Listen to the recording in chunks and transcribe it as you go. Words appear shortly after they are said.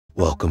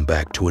Welcome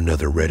back to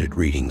another Reddit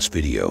readings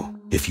video.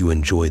 If you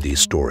enjoy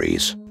these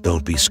stories,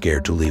 don't be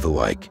scared to leave a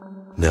like.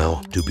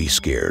 Now, do be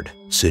scared.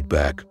 Sit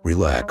back,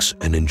 relax,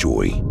 and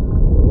enjoy.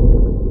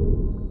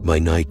 My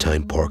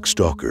nighttime park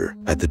stalker.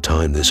 At the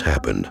time this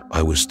happened,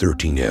 I was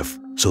 13F,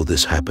 so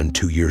this happened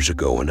 2 years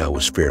ago and I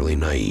was fairly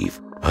naive.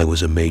 I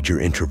was a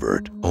major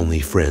introvert, only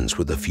friends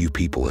with a few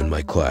people in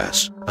my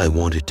class. I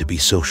wanted to be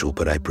social,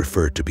 but I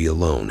preferred to be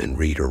alone and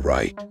read or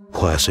write.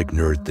 Classic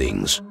nerd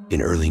things.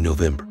 In early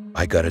November,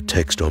 I got a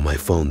text on my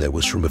phone that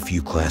was from a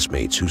few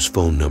classmates whose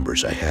phone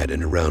numbers I had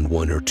and around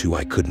 1 or 2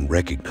 I couldn't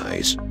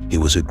recognize. It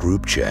was a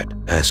group chat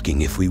asking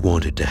if we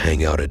wanted to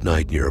hang out at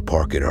night near a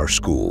park at our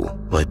school.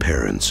 My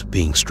parents,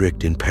 being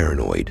strict and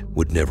paranoid,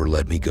 would never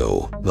let me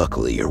go.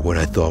 Luckily, or what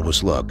I thought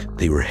was luck,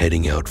 they were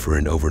heading out for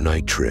an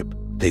overnight trip.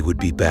 They would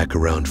be back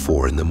around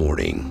 4 in the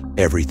morning.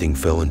 Everything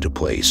fell into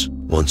place.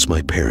 Once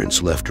my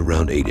parents left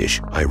around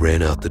 8ish, I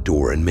ran out the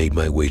door and made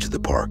my way to the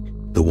park.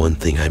 The one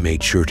thing I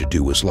made sure to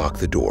do was lock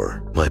the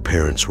door. My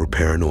parents were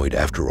paranoid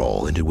after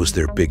all, and it was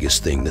their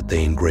biggest thing that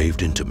they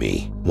engraved into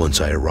me. Once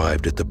I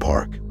arrived at the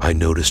park, I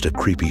noticed a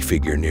creepy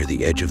figure near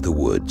the edge of the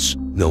woods.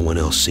 No one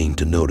else seemed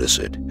to notice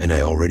it, and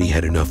I already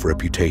had enough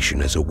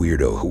reputation as a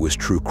weirdo who was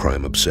true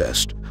crime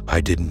obsessed. I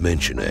didn't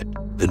mention it.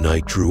 The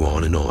night drew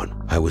on and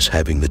on. I was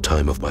having the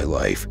time of my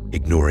life,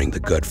 ignoring the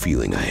gut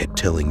feeling I had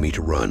telling me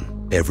to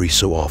run. Every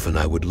so often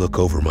I would look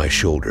over my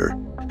shoulder,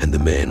 and the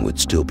man would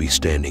still be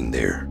standing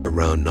there.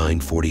 Around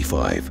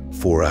 9:45,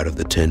 4 out of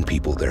the 10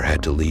 people there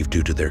had to leave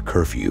due to their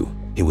curfew.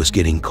 It was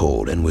getting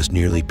cold and was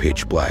nearly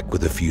pitch black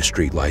with a few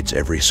streetlights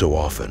every so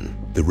often.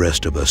 The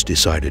rest of us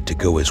decided to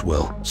go as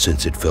well,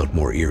 since it felt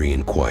more eerie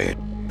and quiet.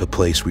 The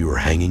place we were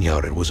hanging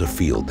out at was a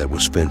field that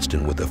was fenced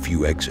in with a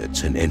few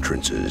exits and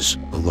entrances.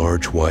 A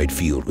large wide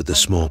field with a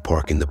small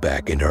park in the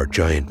back and our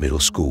giant middle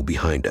school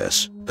behind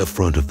us. The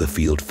front of the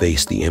field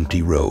faced the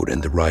empty road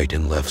and the right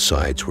and left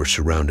sides were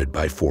surrounded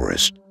by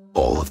forest.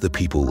 All of the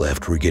people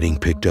left were getting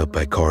picked up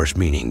by cars,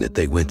 meaning that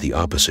they went the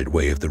opposite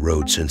way of the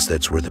road since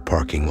that's where the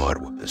parking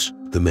lot was.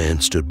 The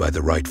man stood by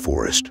the right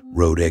forest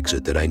road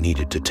exit that I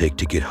needed to take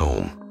to get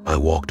home. I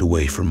walked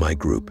away from my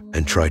group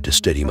and tried to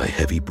steady my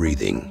heavy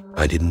breathing.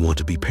 I didn't want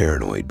to be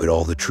paranoid, but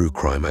all the true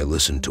crime I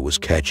listened to was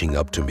catching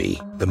up to me.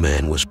 The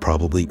man was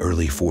probably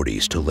early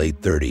 40s to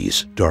late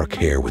 30s, dark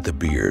hair with a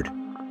beard.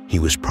 He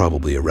was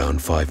probably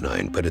around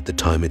 5'9", but at the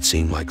time it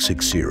seemed like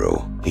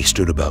 6'0". He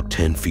stood about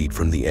 10 feet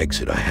from the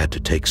exit I had to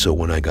take, so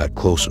when I got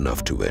close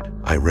enough to it,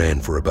 I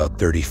ran for about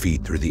 30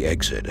 feet through the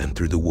exit and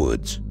through the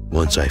woods.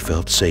 Once I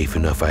felt safe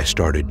enough, I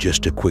started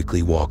just to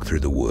quickly walk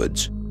through the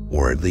woods,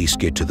 or at least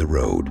get to the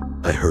road.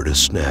 I heard a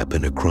snap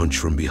and a crunch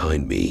from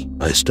behind me.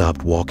 I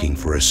stopped walking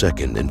for a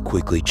second and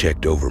quickly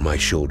checked over my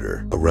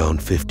shoulder.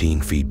 Around 15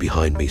 feet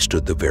behind me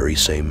stood the very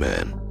same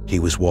man. He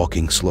was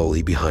walking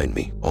slowly behind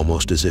me,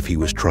 almost as if he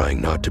was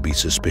trying not to be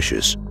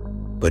suspicious.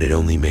 But it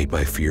only made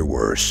my fear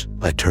worse.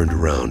 I turned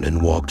around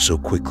and walked so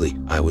quickly,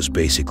 I was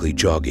basically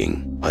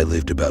jogging. I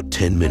lived about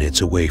 10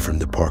 minutes away from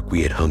the park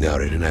we had hung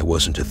out at, and I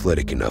wasn't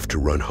athletic enough to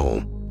run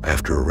home.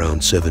 After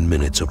around 7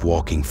 minutes of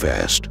walking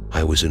fast,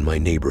 I was in my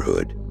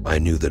neighborhood. I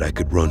knew that I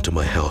could run to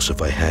my house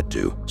if I had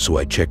to, so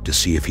I checked to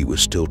see if he was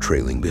still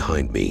trailing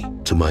behind me.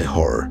 To my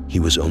horror, he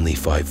was only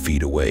 5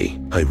 feet away.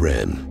 I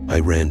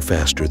ran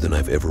faster than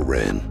I've ever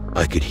ran.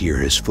 I could hear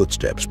his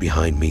footsteps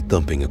behind me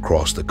thumping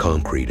across the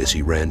concrete as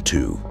he ran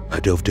too. I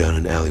dove down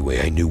an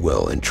alleyway I knew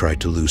well and tried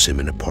to lose him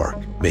in a park,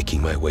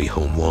 making my way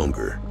home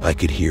longer. I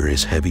could hear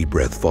his heavy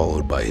breath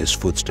followed by his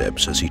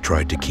footsteps as he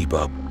tried to keep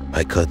up.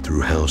 I cut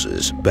through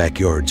houses,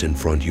 backyards, and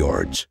front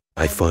yards.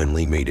 I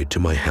finally made it to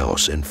my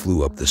house and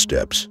flew up the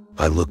steps.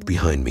 I looked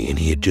behind me and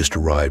he had just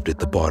arrived at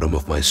the bottom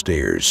of my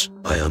stairs.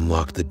 I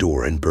unlocked the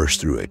door and burst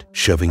through it,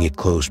 shoving it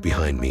closed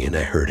behind me, and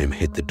I heard him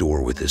hit the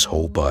door with his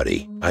whole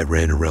body. I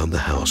ran around the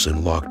house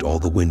and locked all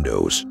the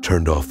windows,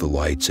 turned off the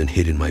lights, and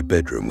hid in my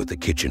bedroom with a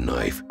kitchen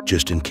knife,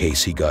 just in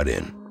case he got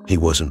in. He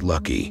wasn't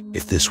lucky.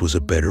 If this was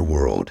a better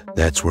world,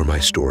 that's where my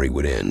story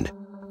would end.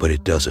 But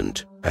it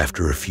doesn't.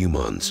 After a few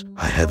months,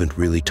 I haven't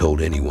really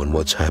told anyone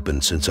what's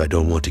happened since I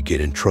don't want to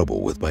get in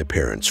trouble with my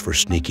parents for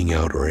sneaking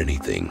out or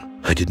anything.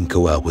 I didn't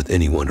go out with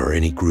anyone or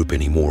any group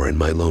anymore, and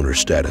my loner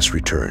status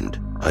returned.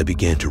 I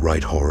began to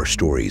write horror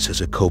stories as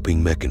a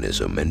coping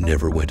mechanism and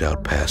never went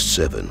out past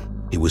 7.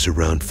 It was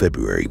around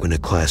February when a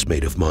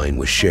classmate of mine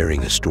was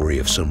sharing a story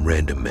of some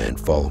random man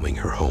following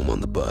her home on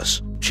the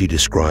bus. She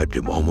described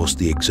him almost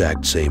the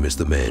exact same as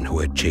the man who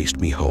had chased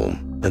me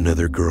home.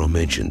 Another girl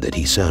mentioned that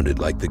he sounded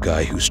like the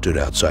guy who stood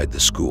outside the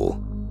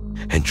school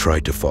and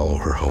tried to follow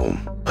her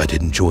home. I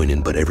didn't join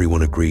in, but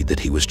everyone agreed that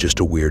he was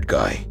just a weird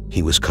guy.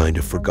 He was kind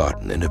of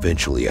forgotten, and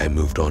eventually I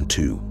moved on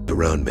too.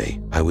 Around May,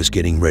 I was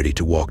getting ready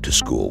to walk to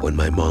school when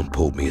my mom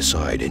pulled me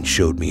aside and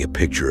showed me a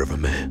picture of a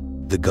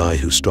man. The guy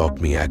who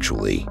stalked me,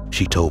 actually.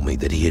 She told me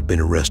that he had been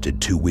arrested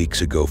 2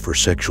 weeks ago for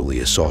sexually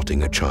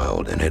assaulting a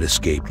child and had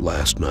escaped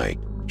last night.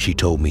 She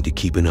told me to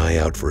keep an eye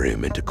out for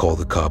him and to call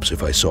the cops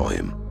if I saw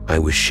him. I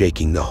was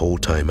shaking the whole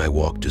time I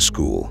walked to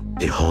school.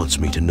 It haunts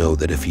me to know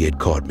that if he had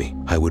caught me,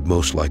 I would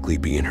most likely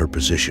be in her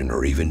position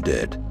or even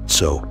dead.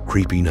 So,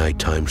 creepy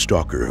nighttime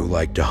stalker who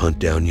liked to hunt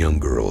down young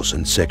girls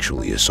and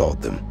sexually assault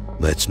them.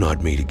 Let's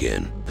not meet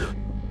again.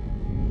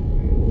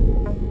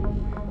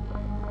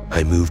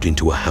 I moved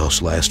into a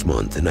house last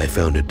month and I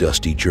found a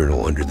dusty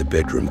journal under the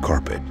bedroom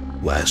carpet.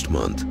 Last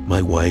month,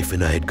 my wife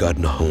and I had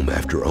gotten a home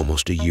after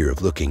almost a year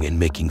of looking and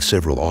making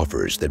several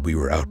offers that we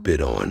were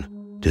outbid on,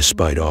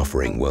 despite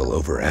offering well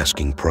over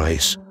asking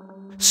price.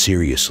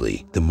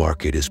 Seriously, the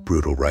market is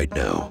brutal right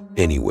now.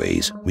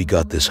 Anyways, we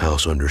got this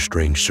house under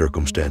strange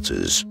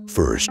circumstances.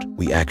 First,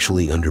 we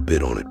actually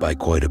underbid on it by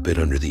quite a bit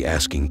under the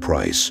asking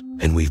price,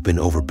 and we've been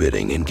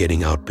overbidding and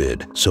getting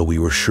outbid, so we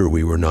were sure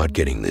we were not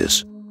getting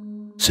this.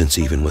 Since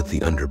even with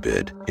the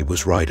underbid, it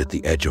was right at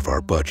the edge of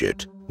our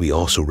budget. We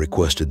also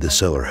requested the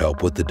seller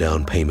help with the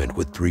down payment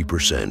with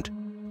 3%.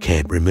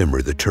 Can't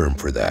remember the term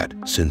for that,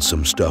 since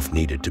some stuff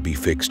needed to be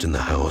fixed in the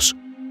house,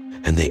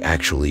 and they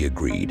actually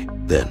agreed.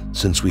 Then,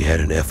 since we had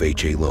an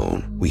FHA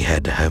loan, we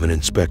had to have an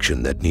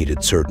inspection that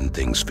needed certain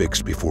things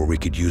fixed before we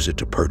could use it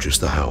to purchase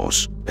the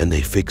house, and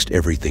they fixed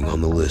everything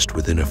on the list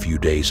within a few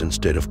days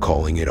instead of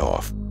calling it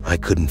off. I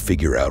couldn't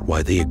figure out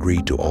why they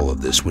agreed to all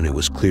of this when it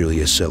was clearly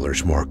a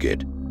seller's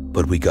market.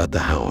 But we got the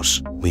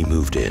house, we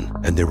moved in,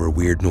 and there were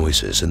weird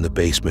noises and the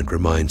basement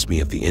reminds me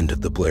of the end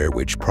of the Blair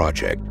Witch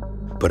Project.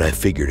 But I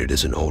figured it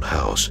is an old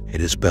house,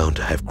 it is bound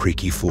to have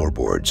creaky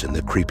floorboards and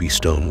the creepy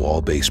stone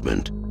wall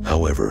basement.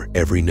 However,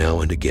 every now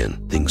and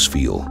again, things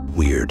feel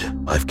weird.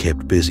 I've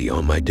kept busy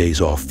on my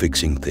days off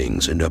fixing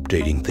things and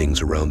updating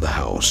things around the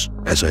house.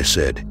 As I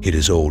said, it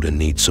is old and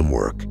needs some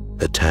work.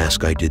 A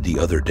task I did the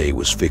other day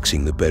was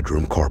fixing the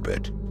bedroom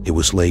carpet. It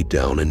was laid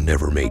down and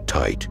never made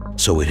tight,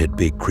 so it had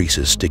big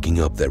creases sticking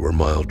up that were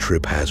mild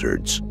trip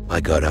hazards. I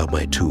got out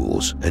my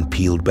tools and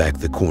peeled back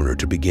the corner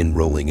to begin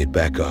rolling it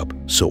back up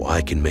so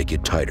I can make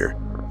it tighter.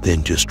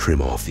 Then just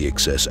trim off the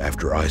excess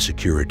after I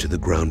secure it to the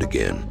ground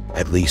again.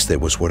 At least that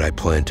was what I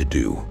planned to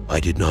do. I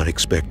did not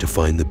expect to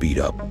find the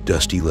beat-up,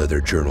 dusty leather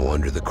journal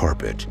under the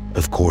carpet.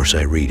 Of course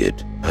I read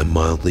it. I'm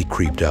mildly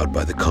creeped out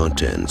by the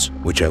contents,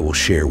 which I will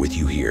share with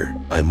you here.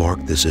 I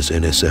marked this as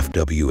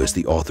NSFW as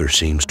the author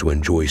seems to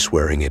enjoy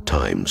swearing at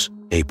times.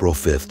 April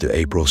 5th to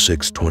April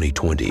 6,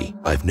 2020.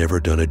 I've never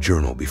done a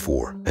journal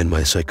before, and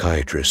my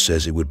psychiatrist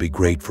says it would be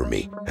great for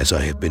me, as I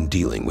have been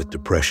dealing with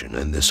depression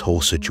and this whole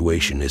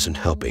situation isn't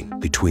helping.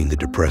 Between the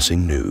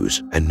depressing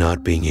news and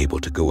not being able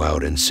to go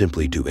out and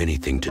simply do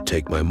anything to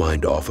take my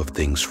mind off of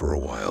things for a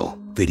while.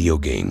 Video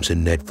games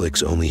and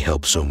Netflix only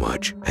help so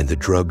much, and the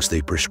drugs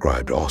they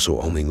prescribed also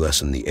only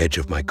lessen the edge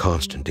of my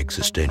constant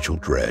existential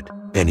dread.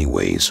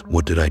 Anyways,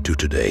 what did I do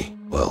today?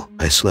 Well,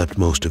 I slept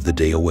most of the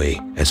day away,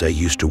 as I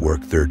used to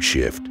work third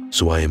shift,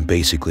 so I am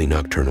basically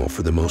nocturnal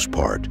for the most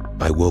part.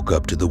 I woke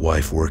up to the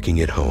wife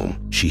working at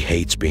home. She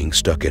hates being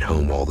stuck at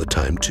home all the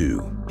time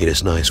too. It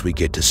is nice we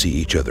get to see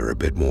each other a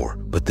bit more,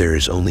 but there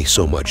is only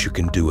so much you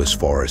can do as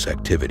far as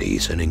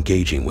activities and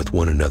engaging with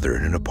one another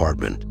in an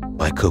apartment.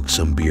 I cooked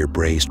some beer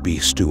braised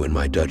beef stew in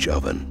my Dutch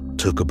oven.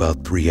 Took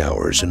about 3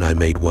 hours and I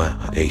made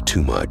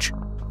too much.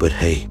 But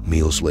hey,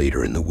 meals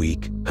later in the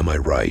week, am I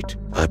right?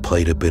 I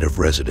played a bit of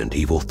Resident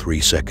Evil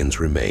 3 Seconds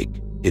Remake.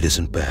 It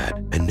isn't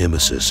bad, and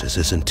Nemesis is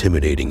as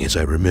intimidating as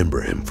I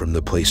remember him from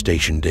the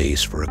PlayStation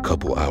days for a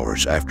couple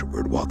hours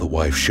afterward while the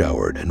wife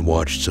showered and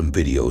watched some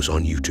videos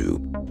on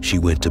YouTube. She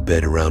went to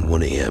bed around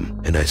 1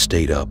 a.m. and I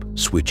stayed up,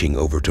 switching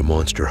over to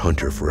Monster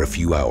Hunter for a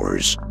few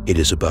hours. It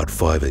is about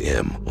 5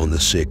 a.m. on the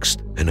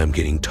 6th, and I'm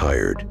getting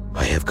tired.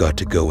 I have got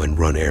to go and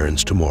run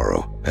errands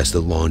tomorrow, as the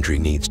laundry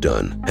needs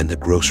done and the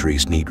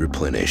groceries need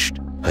replenished.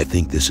 I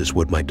think this is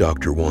what my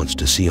doctor wants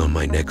to see on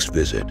my next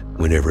visit,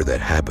 whenever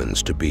that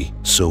happens to be.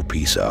 So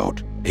peace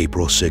out.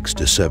 April 6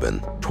 to 7,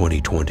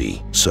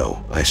 2020.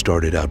 So, I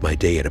started out my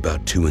day at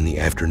about 2 in the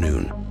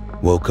afternoon.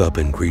 Woke up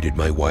and greeted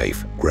my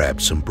wife,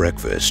 grabbed some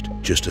breakfast,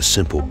 just a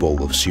simple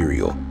bowl of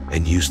cereal,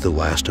 and used the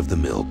last of the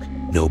milk.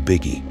 No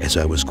biggie, as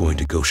I was going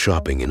to go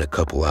shopping in a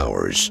couple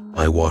hours.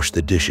 I washed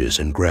the dishes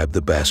and grabbed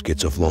the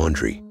baskets of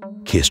laundry.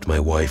 Kissed my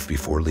wife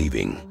before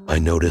leaving. I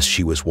noticed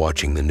she was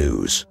watching the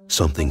news.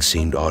 Something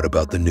seemed odd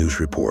about the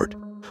news report,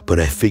 but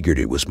I figured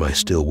it was my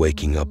still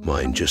waking up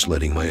mind just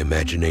letting my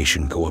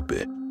imagination go a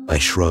bit. I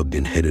shrugged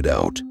and headed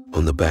out.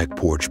 On the back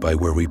porch by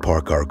where we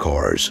park our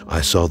cars,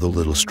 I saw the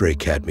little stray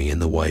cat me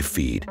and the wife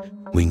feed.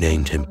 We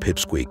named him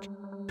Pipsqueak,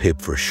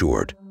 Pip for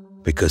short,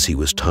 because he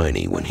was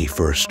tiny when he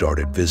first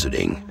started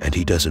visiting and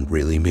he doesn't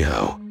really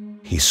meow.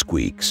 He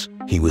squeaks.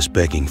 He was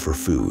begging for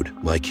food,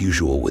 like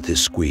usual with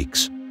his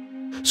squeaks.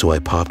 So I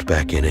popped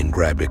back in and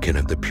grabbed a can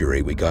of the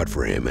puree we got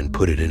for him and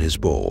put it in his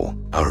bowl.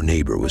 Our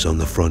neighbor was on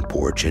the front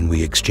porch and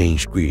we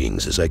exchanged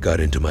greetings as I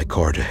got into my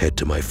car to head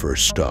to my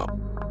first stop,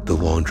 the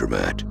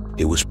laundromat.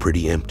 It was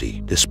pretty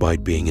empty,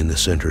 despite being in the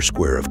center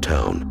square of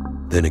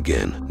town. Then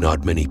again,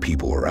 not many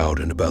people are out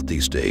and about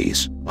these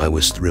days. I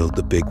was thrilled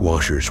the big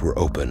washers were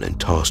open and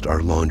tossed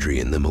our laundry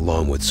in them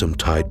along with some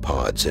Tide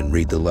Pods and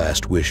read The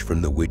Last Wish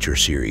from the Witcher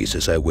series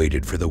as I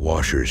waited for the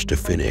washers to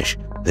finish,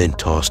 then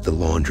tossed the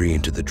laundry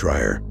into the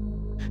dryer.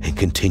 and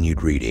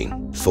continued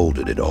reading.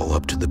 Folded it all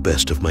up to the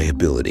best of my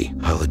ability.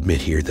 I'll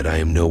admit here that I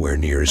am nowhere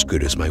near as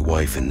good as my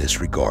wife in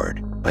this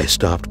regard. I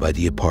stopped by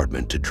the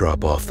apartment to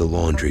drop off the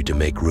laundry to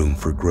make room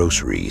for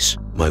groceries.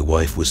 My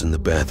wife was in the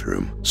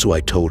bathroom, so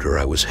I told her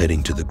I was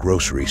heading to the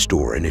grocery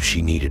store and if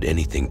she needed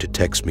anything to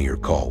text me or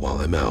call while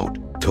I'm out.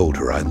 Told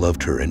her I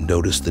loved her and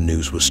noticed the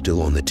news was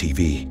still on the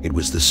TV. It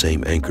was the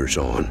same anchors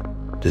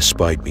on.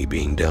 Despite me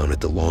being down at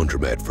the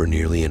laundromat for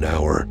nearly an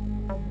hour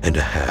and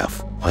a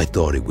half, I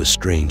thought it was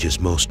strange as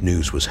most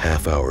news was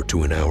half-hour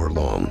to an hour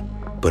long.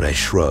 But I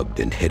shrugged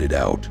and headed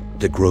out.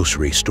 The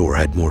grocery store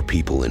had more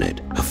people in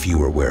it. A few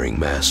were wearing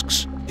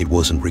masks. It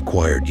wasn't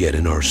required yet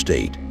in our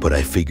state, but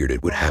I figured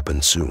it would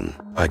happen soon.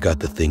 I got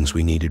the things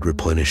we needed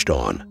replenished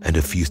on, and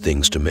a few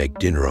things to make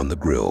dinner on the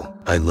grill.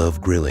 I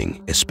love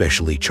grilling,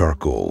 especially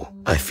charcoal.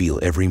 I feel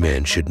every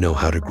man should know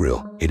how to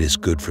grill. It is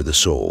good for the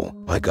soul.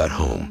 I got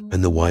home,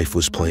 and the wife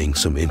was playing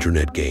some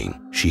internet game.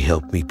 She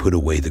helped me put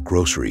away the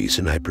groceries,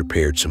 and I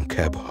prepared some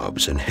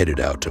kebabs and headed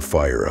out to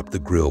fire up the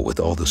grill with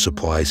all the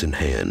supplies in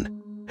hand,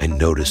 and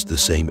noticed the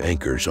same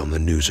anchors on the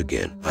news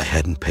again. I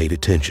hadn't paid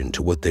attention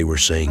to what they were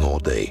saying all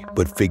day,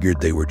 but figured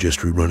they were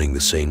just rerunning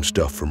the same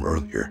stuff from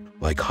earlier,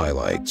 like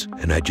highlights,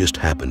 and I just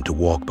happened to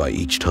walk by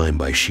each time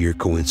by sheer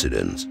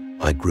coincidence.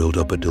 I grilled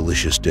up a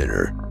delicious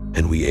dinner,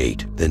 and we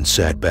ate, then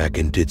sat back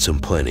and did some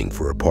planning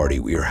for a party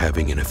we are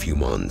having in a few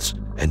months,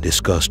 and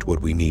discussed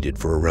what we needed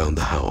for around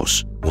the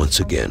house. Once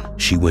again,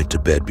 she went to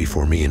bed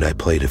before me and I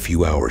played a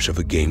few hours of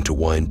a game to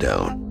wind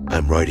down.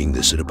 I'm writing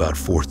this at about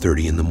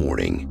 4:30 in the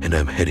morning, and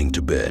I'm heading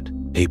to bed.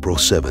 April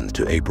 7th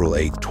to April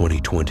 8th,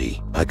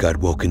 2020. I got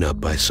woken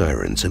up by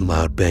sirens and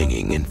loud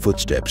banging and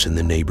footsteps in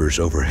the neighbor's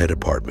overhead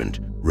apartment,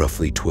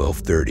 roughly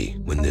 12:30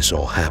 when this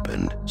all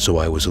happened, so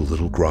I was a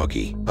little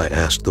groggy. I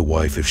asked the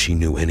wife if she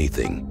knew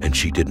anything, and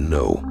she didn't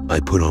know. I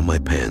put on my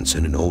pants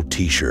and an old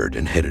t-shirt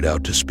and headed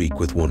out to speak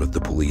with one of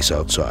the police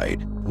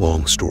outside.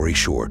 Long story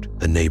short,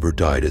 a neighbor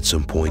died at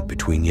some point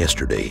between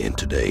yesterday and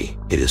today.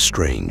 It is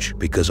strange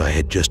because I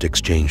had just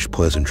exchanged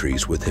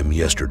pleasantries with him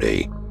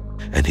yesterday,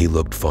 and he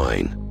looked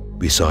fine.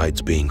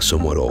 Besides being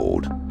somewhat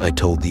old, I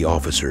told the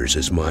officers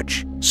as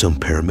much. Some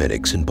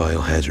paramedics in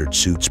biohazard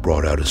suits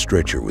brought out a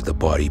stretcher with a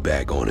body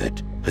bag on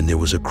it, and there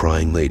was a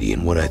crying lady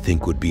in what I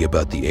think would be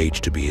about the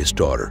age to be his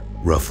daughter,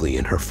 roughly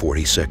in her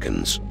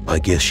 42nds. I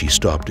guess she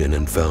stopped in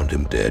and found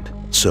him dead,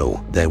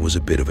 so that was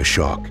a bit of a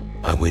shock.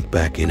 I went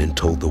back in and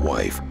told the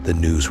wife. The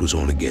news was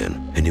on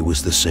again, and it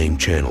was the same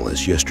channel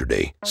as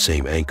yesterday,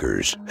 same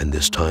anchors, and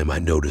this time I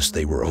noticed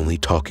they were only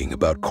talking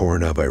about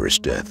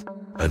coronavirus death.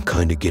 I'm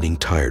kinda getting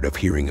tired of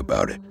hearing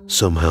about it.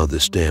 Somehow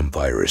this damn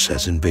virus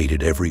has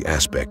invaded every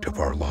aspect of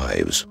our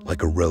lives,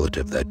 like a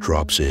relative that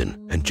drops in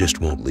and just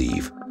won't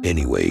leave.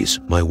 Anyways,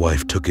 my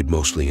wife took it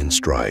mostly in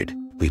stride.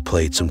 We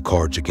played some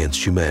Cards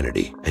Against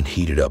Humanity and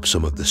heated up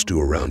some of the stew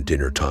around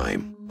dinner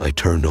time. I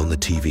turned on the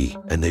TV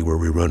and they were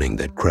rerunning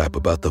that crap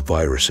about the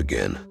virus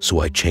again, so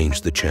I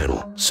changed the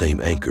channel. Same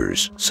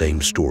anchors,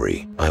 same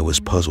story. I was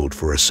puzzled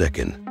for a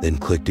second, then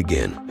clicked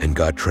again and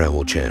got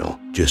Travel Channel,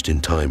 just in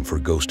time for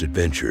Ghost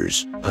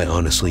Adventures. I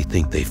honestly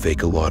think they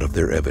fake a lot of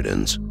their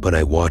evidence, but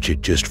I watch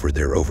it just for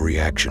their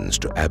overreactions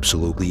to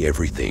absolutely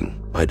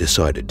everything. I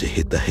decided to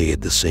hit the hay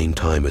at the same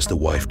time as the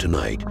wife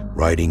tonight,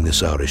 writing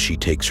this out as she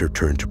takes her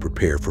turn to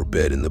prepare for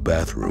bed in the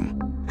bathroom.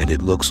 And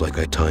it looks like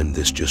I timed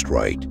this just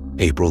right.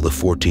 April the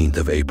 14th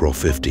of April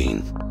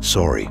 15th.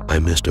 Sorry, I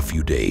missed a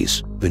few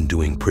days. Been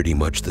doing pretty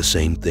much the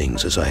same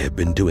things as I have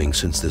been doing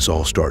since this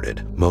all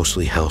started.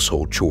 Mostly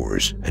household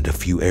chores and a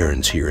few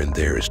errands here and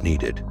there as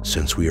needed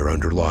since we are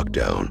under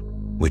lockdown,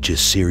 which is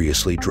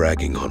seriously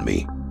dragging on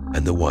me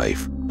and the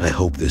wife. I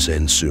hope this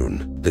ends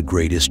soon. The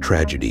greatest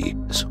tragedy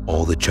is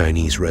all the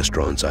Chinese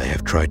restaurants I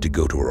have tried to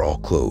go to are all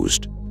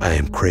closed. I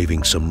am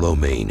craving some lo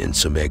mein and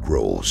some egg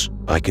rolls.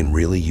 I can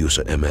really use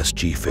a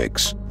MSG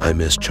fix. I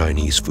miss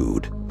Chinese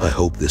food. I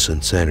hope this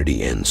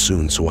insanity ends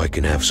soon so I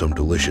can have some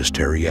delicious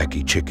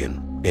teriyaki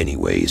chicken.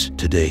 Anyways,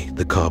 today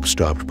the cop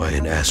stopped by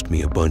and asked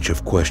me a bunch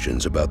of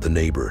questions about the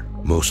neighbor,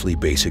 mostly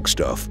basic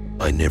stuff.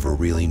 I never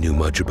really knew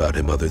much about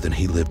him other than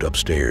he lived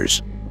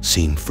upstairs,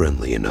 seemed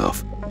friendly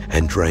enough,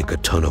 and drank a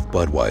ton of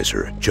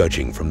Budweiser,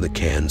 judging from the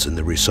cans in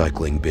the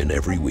recycling bin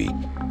every week.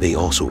 They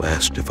also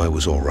asked if I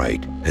was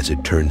alright, as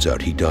it turns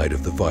out he died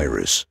of the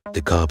virus.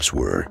 The cops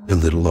were a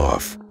little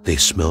off. They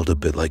smelled a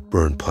bit like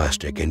burned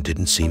plastic and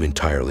didn't seem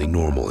entirely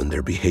normal in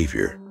their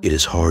behavior. It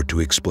is hard to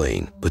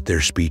explain, but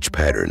their speech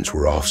patterns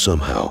were off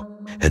somehow,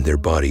 and their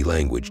body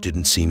language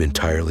didn't seem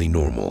entirely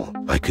normal.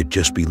 I could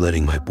just be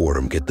letting my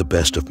boredom get the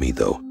best of me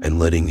though, and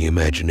letting the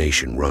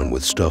imagination run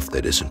with stuff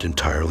that isn't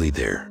entirely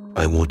there.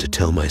 I want to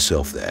tell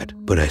myself that,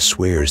 but I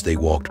swear as they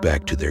walked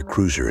back to their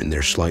cruiser in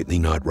their slightly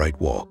not right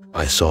walk,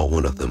 I saw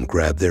one of them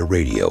grab their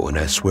radio and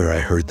I swear I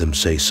heard them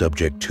say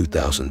subject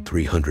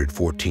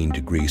 2314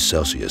 degrees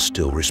Celsius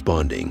still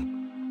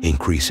responding.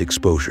 Increase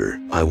exposure.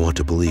 I want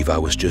to believe I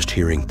was just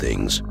hearing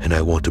things, and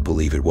I want to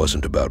believe it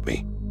wasn't about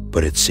me.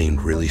 But it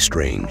seemed really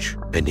strange.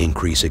 An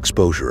increase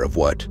exposure of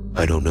what?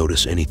 I don't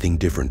notice anything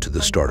different to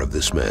the start of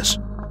this mess,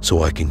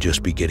 so I can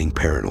just be getting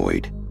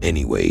paranoid.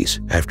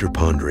 Anyways, after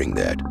pondering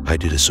that, I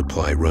did a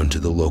supply run to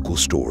the local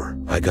store.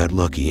 I got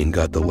lucky and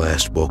got the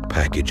last bulk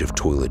package of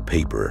toilet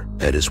paper.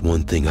 That is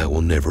one thing I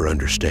will never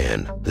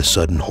understand. The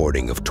sudden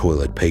hoarding of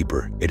toilet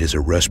paper. It is a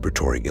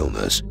respiratory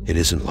illness. It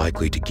isn't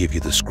likely to give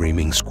you the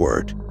screaming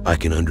squirt. I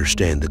can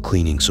understand the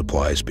cleaning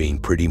supplies being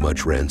pretty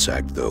much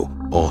ransacked though.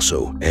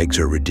 Also, eggs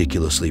are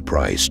ridiculously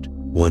priced.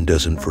 One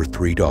dozen for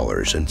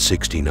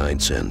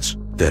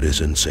 $3.69. That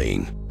is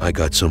insane. I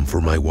got some for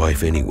my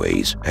wife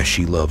anyways, as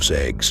she loves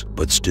eggs,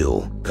 but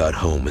still, got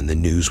home and the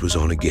news was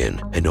on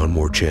again, and on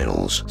more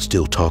channels,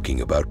 still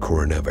talking about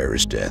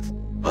coronavirus death.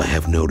 I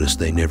have noticed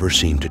they never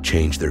seem to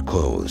change their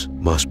clothes.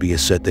 Must be a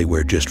set they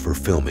wear just for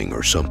filming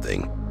or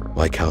something.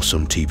 Like how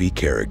some TV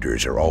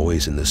characters are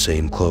always in the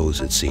same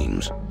clothes it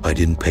seems. I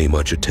didn't pay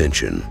much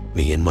attention.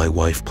 Me and my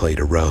wife played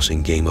a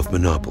rousing game of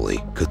Monopoly,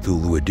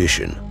 Cthulhu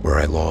Edition, where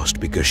I lost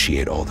because she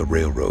had all the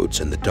railroads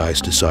and the dice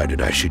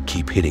decided I should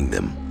keep hitting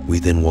them. We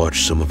then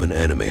watched some of an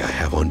anime I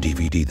have on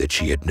DVD that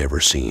she had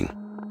never seen,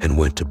 and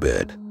went to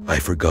bed. I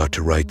forgot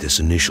to write this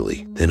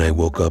initially, then I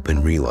woke up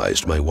and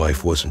realized my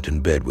wife wasn't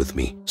in bed with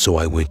me, so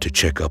I went to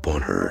check up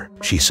on her.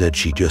 She said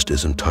she just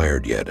isn't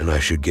tired yet and I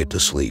should get to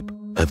sleep.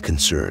 I'm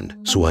concerned,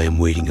 so I am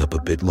waiting up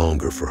a bit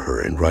longer for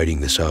her and writing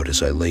this out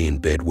as I lay in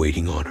bed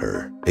waiting on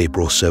her.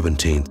 April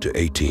 17th to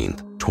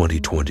 18th,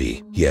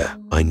 2020. Yeah,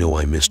 I know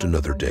I missed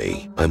another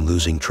day. I'm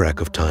losing track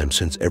of time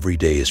since every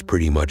day is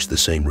pretty much the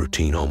same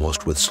routine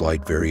almost with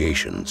slight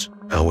variations.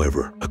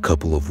 However, a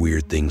couple of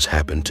weird things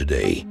happened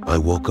today. I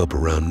woke up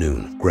around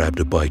noon, grabbed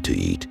a bite to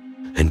eat,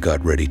 and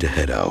got ready to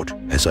head out,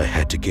 as I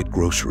had to get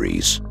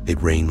groceries.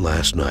 It rained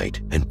last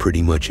night, and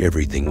pretty much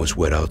everything was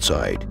wet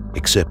outside,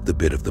 except the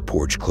bit of the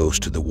porch close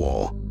to the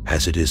wall,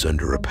 as it is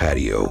under a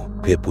patio.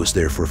 Pip was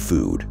there for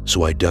food,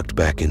 so I ducked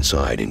back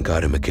inside and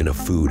got him a can of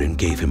food and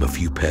gave him a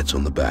few pets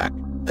on the back.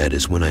 That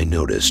is when I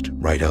noticed,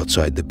 right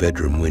outside the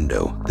bedroom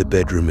window, the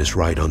bedroom is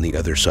right on the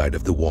other side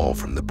of the wall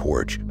from the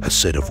porch, a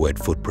set of wet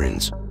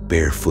footprints,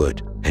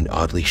 barefoot and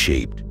oddly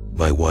shaped.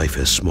 My wife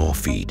has small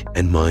feet,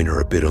 and mine are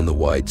a bit on the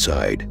wide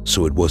side,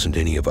 so it wasn't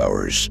any of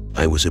ours.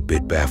 I was a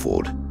bit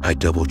baffled. I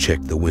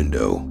double-checked the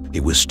window.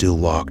 It was still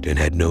locked and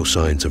had no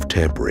signs of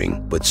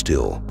tampering, but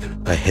still.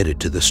 I headed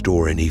to the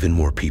store and even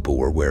more people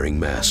were wearing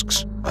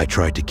masks. I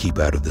tried to keep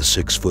out of the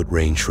 6-foot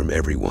range from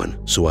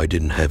everyone, so I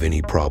didn't have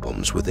any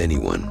problems with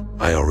anyone.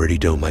 I already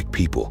don't like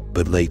people,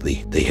 but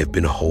lately they have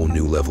been a whole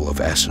new level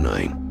of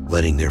asinine,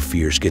 letting their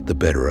fears get the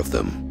better of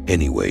them.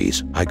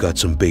 Anyways, I got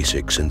some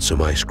basics and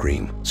some ice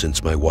cream,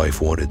 since my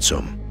wife wanted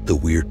some. The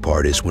weird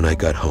part is when I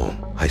got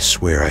home, I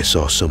swear I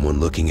saw someone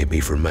looking at me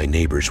from my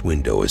neighbor's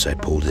window as I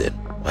pulled in.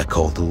 I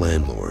called the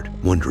landlord,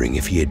 wondering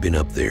if he had been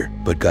up there,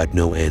 but got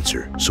no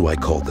answer, so I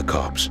called the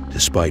cops.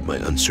 Despite my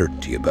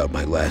uncertainty about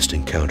my last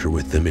encounter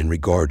with them in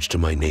regards to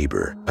my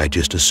neighbor, I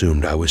just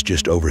assumed I was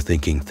just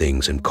overthinking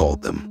things and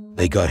called them.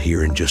 They got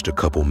here in just a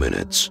couple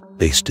minutes.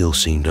 They still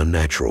seemed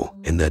unnatural,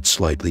 in that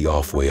slightly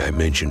off way I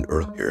mentioned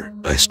earlier.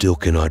 I still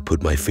cannot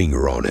put my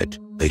finger on it.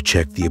 They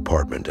checked the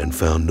apartment and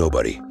found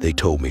nobody. They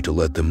told me to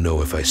let them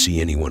know if I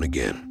see anyone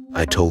again.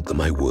 I told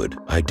them I would.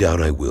 I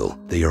doubt I will.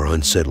 They are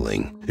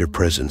unsettling. Their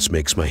presence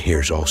makes my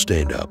hairs all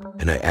stand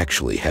up, and I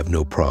actually have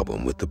no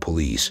problem with the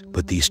police.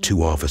 But these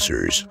two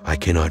officers, I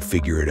cannot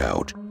figure it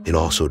out. It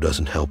also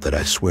doesn't help that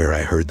I swear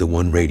I heard the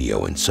one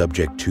radio and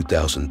subject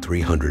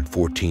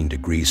 2,314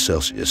 degrees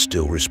Celsius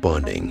still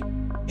responding.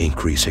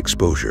 Increase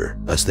exposure,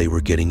 as they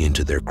were getting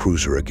into their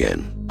cruiser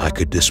again. I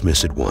could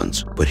dismiss it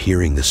once, but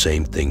hearing the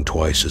same thing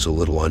twice is a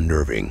little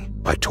unnerving.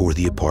 I tore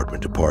the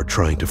apartment apart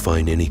trying to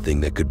find anything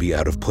that could be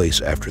out of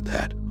place after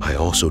that. I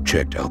also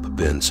checked out the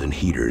vents and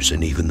heaters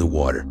and even the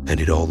water,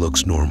 and it all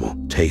looks normal,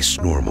 tastes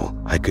normal.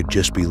 I could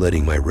just be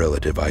letting my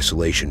relative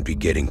isolation be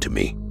getting to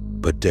me.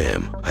 But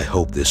damn, I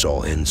hope this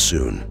all ends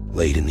soon.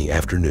 Late in the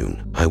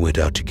afternoon, I went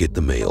out to get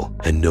the mail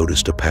and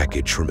noticed a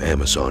package from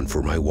Amazon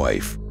for my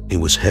wife. It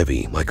was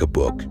heavy, like a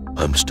book.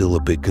 I'm still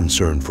a bit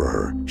concerned for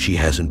her. She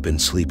hasn't been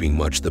sleeping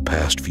much the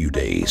past few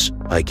days.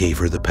 I gave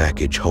her the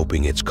package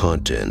hoping its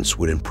contents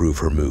would improve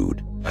her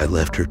mood. I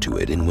left her to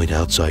it and went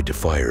outside to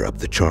fire up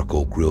the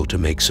charcoal grill to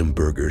make some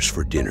burgers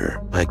for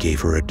dinner. I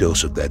gave her a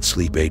dose of that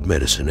sleep aid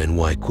medicine and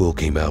Quill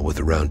came out with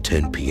around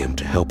 10 p.m.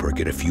 to help her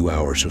get a few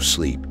hours of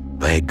sleep.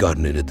 I had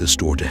gotten it at the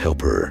store to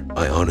help her.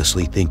 I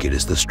honestly think it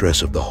is the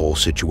stress of the whole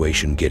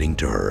situation getting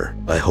to her.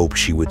 I hoped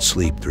she would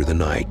sleep through the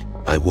night.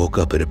 I woke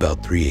up at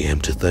about 3 a.m.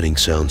 to thudding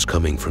sounds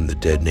coming from the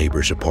dead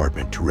neighbor's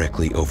apartment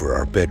directly over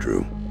our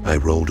bedroom. I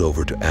rolled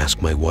over to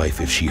ask my wife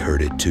if she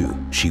heard it too.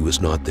 She was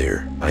not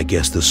there. I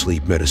guess the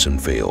sleep medicine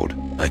failed.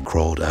 I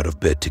crawled out of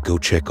bed to go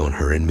check on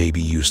her and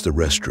maybe use the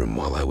restroom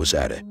while I was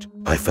at it.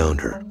 I found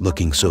her,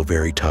 looking so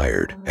very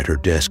tired, at her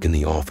desk in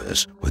the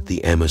office, with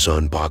the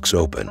Amazon box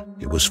open.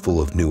 It was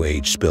full of New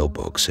Age spell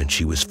books and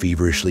she was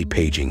feverishly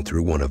paging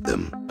through one of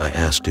them. I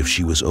asked if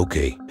she was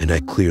okay, and I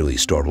clearly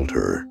startled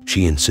her.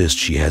 She insists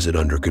she has it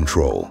under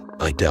control.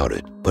 I doubt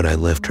it, but I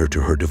left her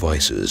to her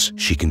devices.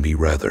 She can be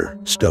rather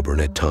stubborn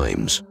at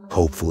times.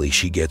 Hopefully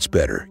she gets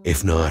better.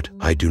 If not,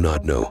 I do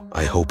not know.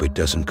 I hope it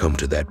doesn't come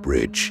to that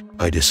bridge.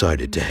 I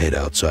decided to head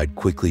outside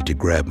quickly to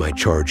grab my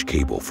charge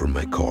cable from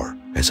my car.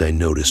 As I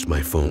noticed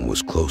my phone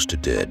was close to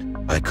dead,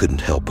 I couldn't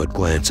help but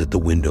glance at the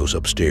windows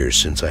upstairs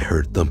since I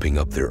heard thumping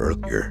up there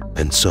earlier.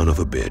 And son of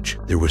a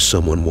bitch, there was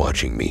someone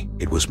watching me.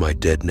 It was my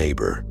dead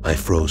neighbor. I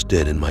froze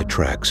dead in my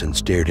tracks and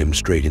stared him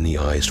straight in the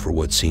eyes for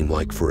what seemed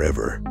like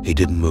forever. He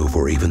didn't move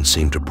or even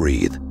seem to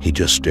breathe. He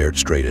just stared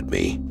straight at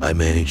me. I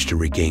managed to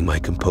regain my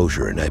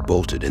composure and I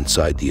bolted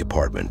inside the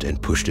apartment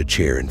and pushed a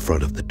chair in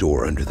front of the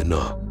door under the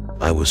knock.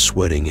 I was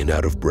sweating and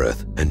out of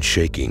breath and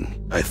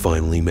shaking. I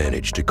finally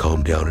managed to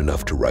calm down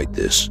enough to write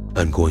this.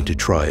 I'm going to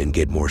try and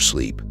get more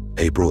sleep.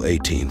 April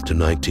 18th to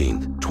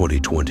 19th,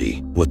 2020.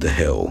 What the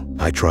hell?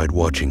 I tried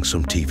watching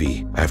some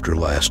TV after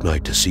last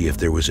night to see if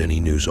there was any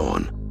news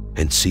on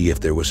and see if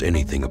there was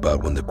anything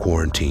about when the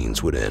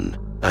quarantines would end.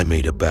 I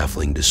made a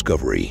baffling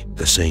discovery.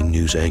 The same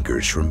news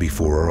anchors from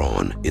before are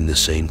on, in the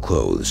same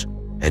clothes,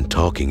 and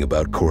talking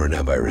about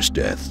coronavirus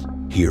deaths.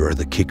 Here are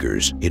the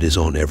kickers. It is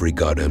on every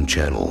goddamn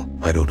channel.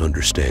 I don't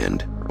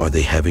understand. Are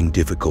they having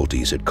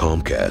difficulties at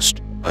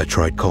Comcast? I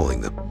tried calling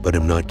them, but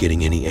I'm not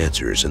getting any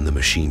answers and the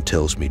machine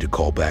tells me to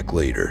call back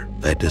later.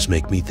 That does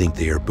make me think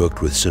they are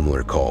booked with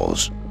similar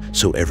calls.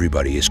 So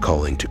everybody is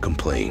calling to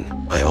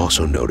complain. I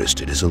also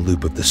noticed it is a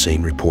loop of the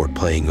same report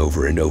playing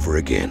over and over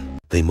again.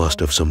 They must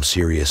have some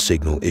serious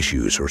signal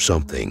issues or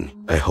something.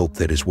 I hope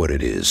that is what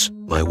it is.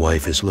 My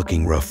wife is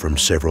looking rough from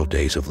several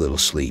days of little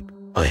sleep.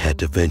 I had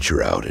to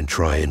venture out and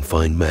try and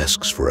find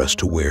masks for us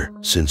to wear,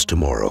 since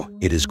tomorrow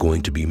it is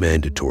going to be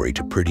mandatory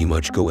to pretty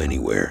much go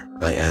anywhere.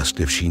 I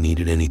asked if she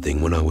needed anything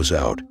when I was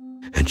out,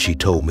 and she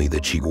told me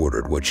that she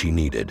ordered what she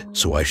needed,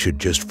 so I should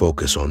just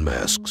focus on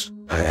masks.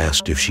 I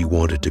asked if she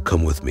wanted to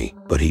come with me,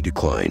 but he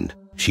declined.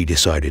 She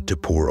decided to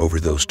pore over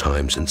those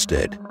times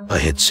instead. I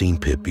had seen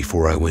Pip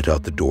before I went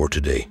out the door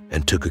today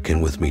and took a can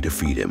with me to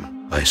feed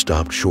him. I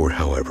stopped short,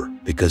 however,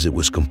 because it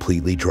was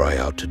completely dry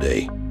out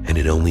today, and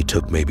it only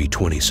took maybe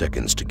 20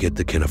 seconds to get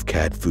the can of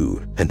cat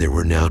food, and there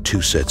were now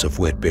 2 sets of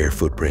wet bare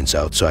footprints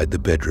outside the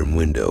bedroom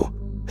window.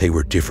 They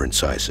were different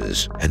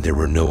sizes, and there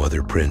were no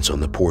other prints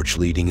on the porch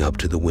leading up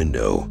to the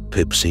window.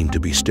 Pip seemed to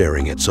be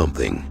staring at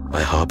something.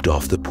 I hopped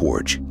off the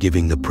porch,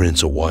 giving the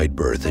prints a wide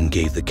berth and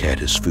gave the cat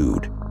his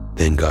food,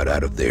 then got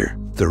out of there,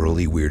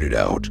 thoroughly weirded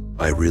out.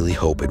 I really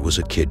hope it was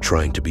a kid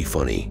trying to be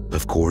funny.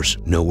 Of course,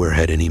 nowhere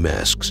had any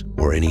masks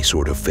or any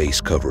sort of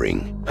face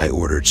covering. I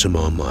ordered some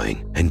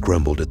online and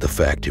grumbled at the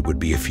fact it would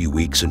be a few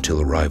weeks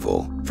until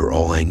arrival. For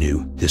all I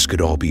knew, this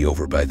could all be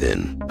over by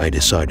then. I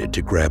decided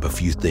to grab a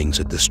few things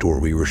at the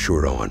store we were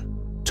short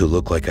on, to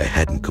look like I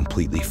hadn't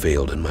completely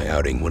failed in my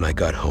outing when I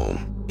got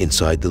home.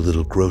 Inside the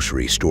little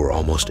grocery store,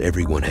 almost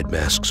everyone had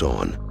masks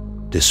on,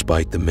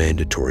 despite the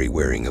mandatory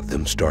wearing of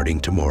them starting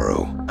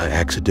tomorrow. I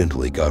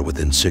accidentally got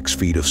within 6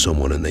 feet of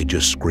someone and they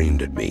just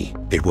screamed at me.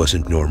 It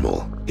wasn't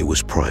normal. It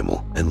was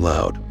primal and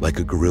loud, like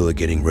a gorilla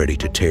getting ready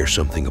to tear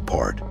something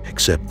apart,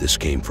 except this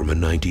came from a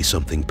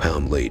 90-something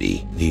pound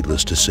lady.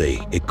 Needless to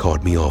say, it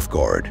caught me off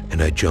guard and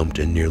I jumped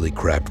and nearly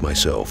crapped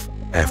myself.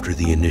 After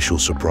the initial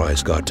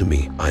surprise got to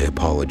me, I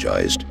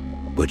apologized,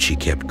 but she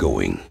kept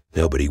going.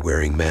 Nobody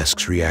wearing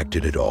masks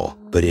reacted at all,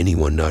 but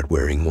anyone not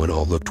wearing one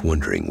all looked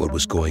wondering what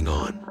was going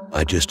on.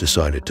 I just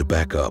decided to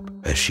back up,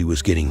 as she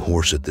was getting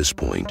hoarse at this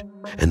point,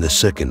 and the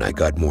second I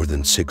got more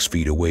than 6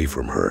 feet away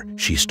from her,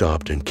 she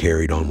stopped and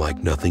carried on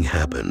like nothing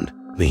happened.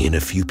 Me and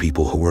a few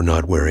people who were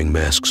not wearing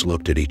masks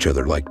looked at each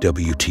other like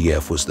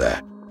WTF was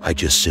that. I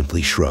just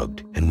simply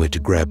shrugged and went to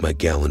grab my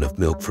gallon of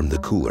milk from the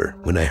cooler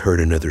when I heard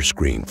another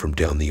scream from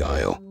down the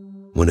aisle.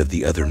 One of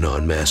the other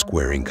non-mask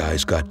wearing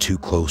guys got too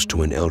close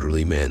to an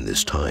elderly man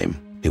this time.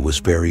 It was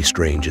very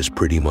strange as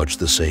pretty much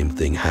the same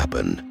thing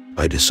happened.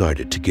 I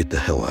decided to get the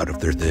hell out of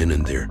there then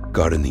and there,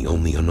 got in the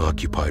only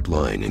unoccupied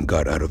line and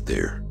got out of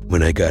there.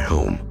 When I got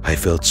home, I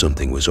felt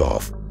something was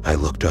off. I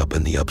looked up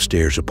in the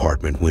upstairs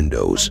apartment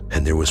windows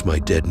and there was my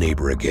dead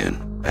neighbor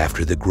again.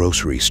 After the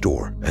grocery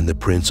store and the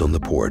prints on the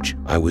porch,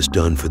 I was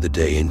done for the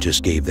day and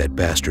just gave that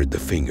bastard the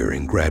finger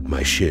and grabbed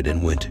my shit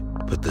and went,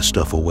 put the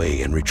stuff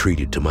away and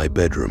retreated to my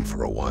bedroom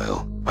for a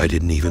while. I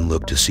didn't even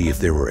look to see if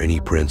there were any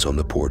prints on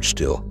the porch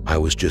still. I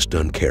was just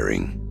done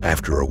caring.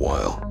 After a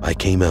while, I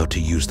came out to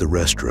use the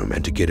restroom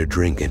and to get a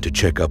drink and to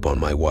check up on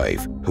my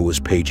wife, who was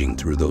paging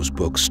through those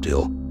books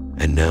still,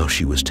 and now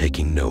she was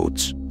taking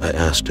notes. I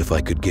asked if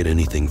I could get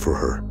anything for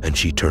her, and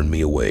she turned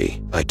me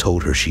away. I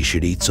told her she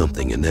should eat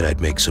something and that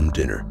I'd make some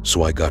dinner,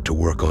 so I got to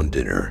work on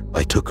dinner.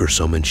 I took her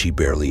some and she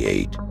barely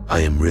ate. I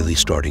am really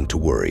starting to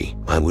worry.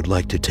 I would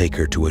like to take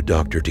her to a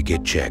doctor to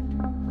get checked,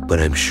 but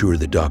I'm sure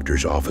the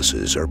doctor's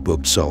offices are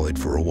booked solid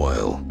for a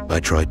while. I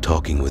tried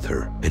talking with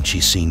her, and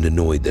she seemed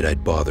annoyed that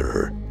I'd bother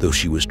her, though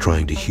she was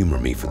trying to humor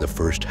me for the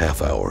first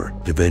half hour.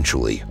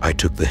 Eventually, I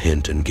took the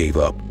hint and gave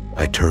up.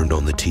 I turned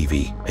on the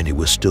TV, and it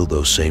was still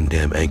those same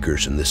damn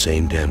anchors in the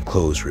same damn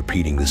clothes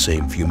repeating the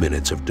same few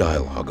minutes of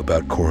dialogue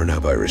about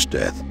coronavirus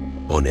death.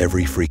 On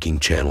every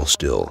freaking channel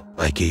still.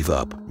 I gave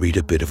up, read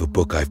a bit of a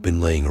book I've been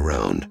laying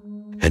around,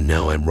 and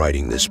now I'm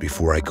writing this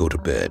before I go to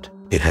bed.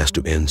 It has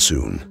to end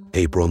soon.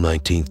 April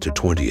 19th to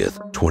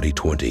 20th,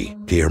 2020.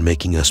 They are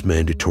making us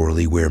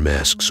mandatorily wear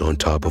masks on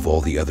top of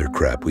all the other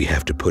crap we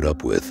have to put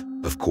up with.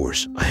 Of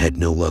course, I had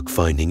no luck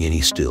finding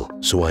any still,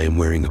 so I am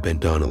wearing a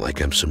bandana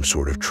like I'm some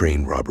sort of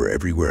train robber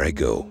everywhere I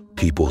go.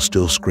 People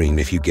still scream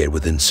if you get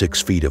within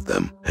 6 feet of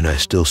them, and I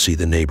still see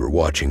the neighbor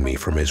watching me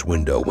from his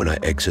window when I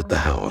exit the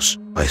house.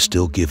 I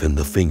still give him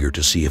the finger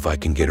to see if I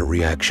can get a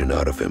reaction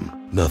out of him.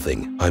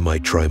 Nothing. I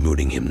might try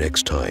mooning him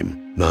next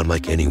time. Not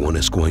like anyone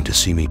is going to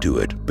see me do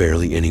it.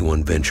 Barely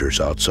anyone ventures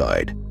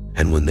outside.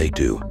 And when they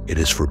do, it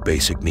is for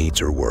basic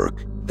needs or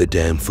work. The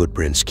damn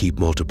footprints keep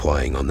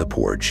multiplying on the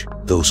porch.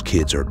 Those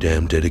kids are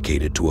damn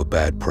dedicated to a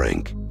bad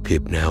prank.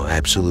 Pip now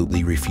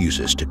absolutely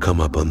refuses to come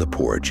up on the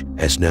porch,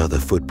 as now the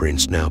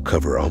footprints now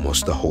cover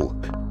almost the whole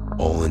of it,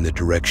 all in the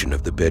direction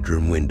of the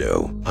bedroom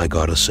window. I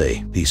gotta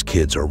say, these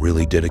kids are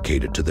really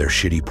dedicated to their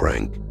shitty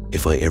prank.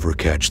 If I ever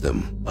catch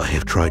them, I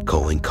have tried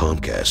calling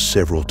Comcast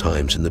several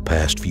times in the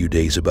past few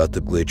days about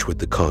the glitch with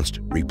the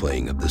constant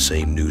replaying of the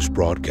same news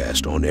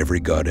broadcast on every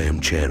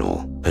goddamn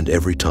channel, and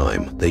every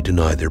time they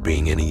deny there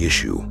being any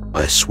issue.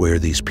 I swear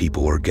these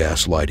people are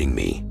gaslighting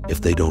me.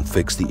 If they don't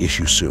fix the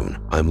issue soon,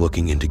 I'm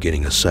looking into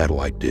getting a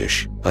satellite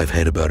dish. I've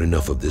had about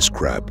enough of this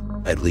crap.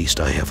 At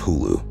least I have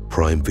Hulu,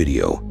 Prime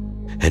Video,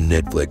 and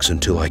Netflix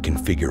until I can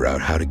figure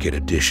out how to get a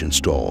dish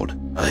installed.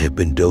 I have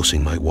been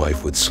dosing my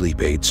wife with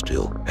sleep aids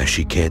still, as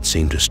she can't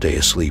seem to stay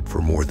asleep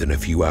for more than a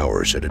few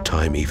hours at a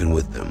time even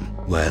with them.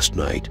 Last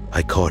night,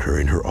 I caught her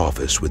in her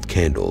office with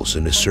candles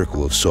and a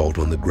circle of salt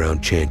on the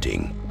ground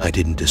chanting. I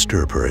didn't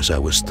disturb her as I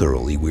was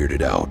thoroughly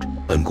weirded out.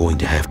 I'm going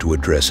to have to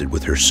address it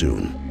with her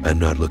soon. I'm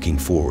not looking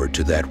forward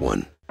to that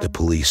one. The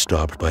police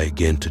stopped by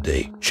again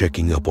today,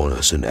 checking up on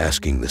us and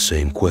asking the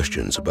same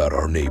questions about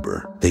our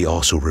neighbor. They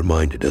also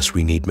reminded us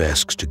we need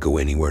masks to go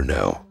anywhere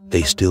now.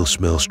 They still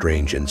smell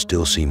strange and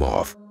still seem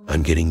off.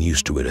 I'm getting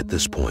used to it at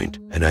this point,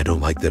 and I don't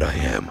like that I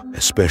am,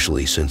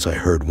 especially since I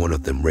heard one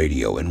of them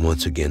radio and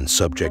once again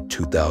subject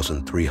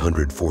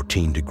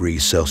 2,314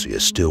 degrees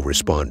Celsius still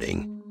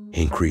responding.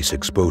 Increase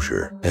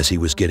exposure. As he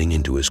was getting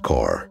into his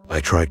car, I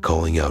tried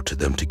calling out to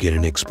them to get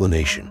an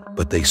explanation,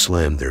 but they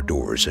slammed their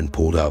doors and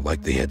pulled out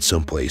like they had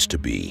someplace to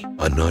be.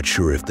 I'm not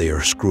sure if they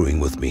are screwing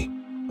with me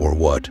or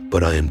what,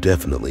 but I am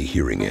definitely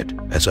hearing it,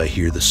 as I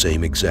hear the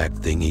same exact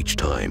thing each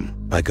time.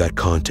 I got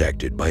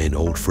contacted by an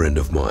old friend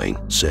of mine,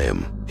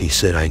 Sam. He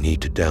said I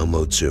need to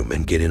download Zoom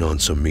and get in on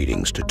some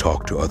meetings to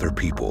talk to other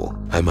people.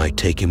 I might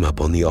take him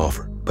up on the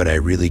offer, but I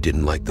really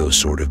didn't like those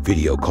sort of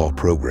video call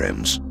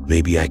programs.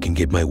 Maybe I can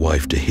get my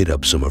wife to hit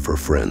up some of her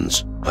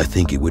friends. I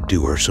think it would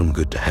do her some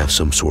good to have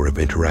some sort of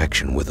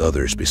interaction with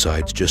others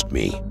besides just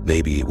me.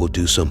 Maybe it will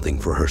do something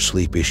for her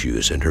sleep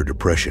issues and her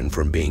depression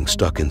from being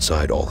stuck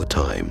inside all the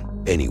time.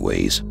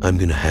 Anyways, I'm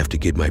gonna have to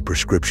get my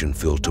prescription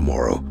filled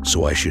tomorrow,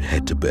 so I should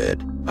head to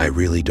bed. I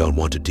really don't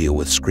want to deal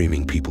with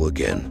screaming people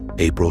again.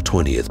 April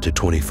 20th to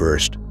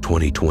 21st,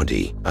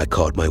 2020. I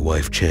caught my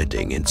wife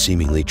chanting and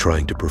seemingly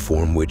trying to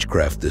perform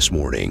witchcraft this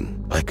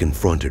morning. I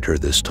confronted her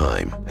this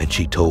time, and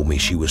she told me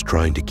she was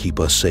trying to keep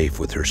us safe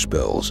with her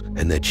spells,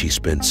 and that she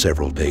spent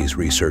several days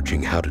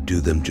researching how to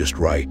do them just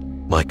right.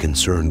 My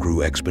concern grew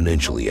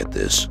exponentially at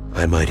this.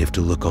 I might have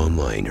to look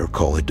online or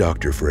call a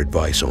doctor for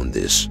advice on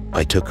this.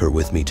 I took her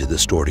with me to the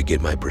store to get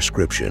my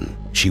prescription.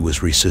 She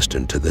was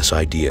resistant to this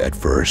idea at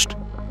first,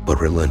 but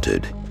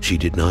relented. She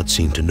did not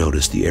seem to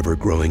notice the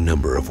ever-growing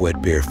number of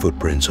wet bare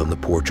footprints on the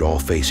porch all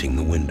facing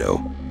the window,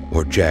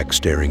 or Jack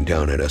staring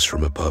down at us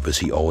from above as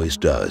he always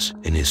does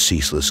in his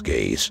ceaseless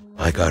gaze.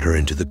 I got her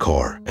into the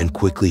car and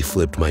quickly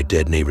flipped my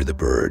dead neighbor the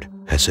bird,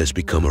 as has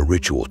become a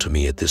ritual to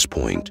me at this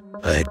point.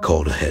 I had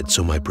called ahead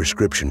so my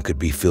prescription could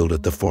be filled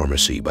at the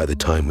pharmacy by the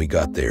time we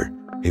got there.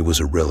 It was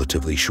a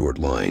relatively short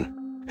line,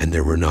 and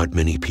there were not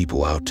many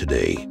people out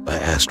today. I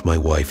asked my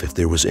wife if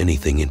there was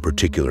anything in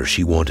particular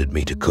she wanted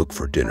me to cook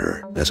for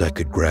dinner, as I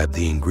could grab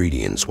the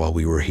ingredients while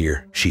we were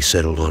here. She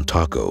settled on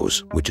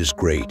tacos, which is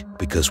great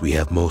because we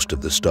have most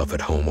of the stuff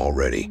at home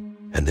already,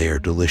 and they are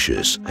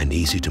delicious and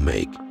easy to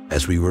make.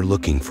 As we were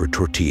looking for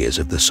tortillas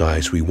of the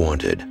size we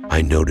wanted,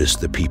 I noticed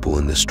the people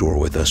in the store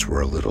with us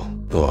were a little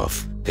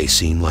off. They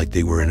seemed like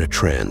they were in a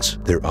trance.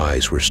 Their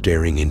eyes were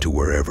staring into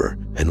wherever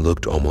and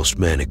looked almost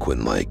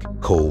mannequin-like,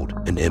 cold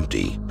and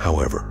empty.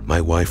 However, my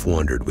wife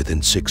wandered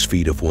within 6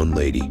 feet of one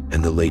lady,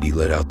 and the lady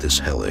let out this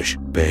hellish,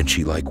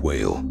 banshee-like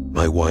wail.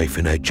 My wife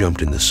and I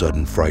jumped in the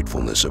sudden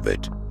frightfulness of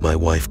it. My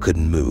wife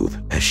couldn't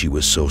move, as she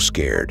was so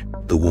scared.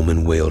 The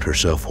woman wailed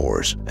herself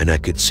hoarse, and I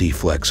could see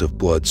flecks of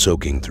blood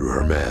soaking through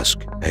her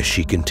mask. As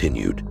she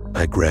continued,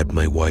 I grabbed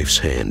my wife's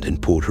hand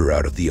and pulled her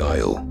out of the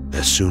aisle.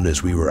 As soon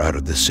as we were out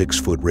of the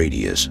 6-foot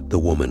radius, the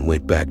woman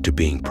went back to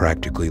being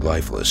practically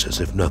lifeless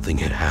as if nothing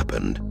had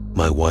happened.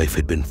 My wife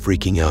had been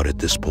freaking out at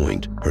this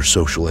point. Her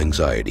social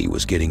anxiety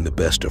was getting the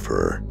best of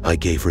her. I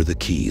gave her the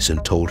keys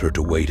and told her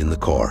to wait in the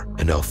car,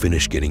 and I'll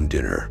finish getting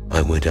dinner.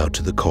 I went out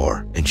to the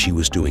car, and she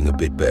was doing a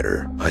bit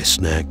better. I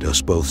snagged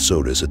us both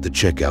sodas at the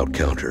checkout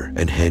counter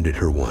and handed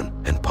her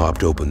one, and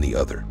popped open the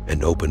other,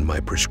 and opened my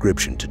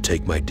prescription to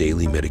take my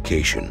daily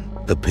medication.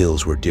 The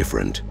pills were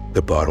different.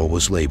 The bottle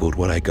was labeled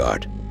what I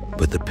got,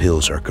 but the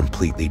pills are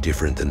completely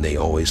different than they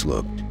always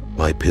looked.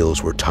 My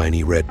pills were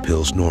tiny red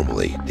pills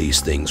normally.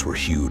 These things were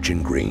huge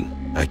and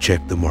green. I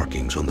checked the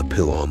markings on the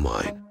pill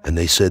online, and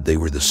they said they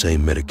were the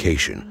same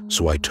medication,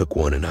 so I took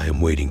one and I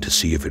am waiting to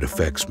see if it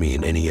affects me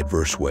in any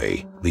adverse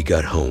way. We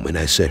got home and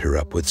I set her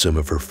up with some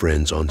of her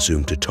friends on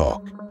Zoom to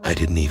talk. I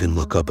didn't even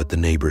look up at the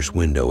neighbor's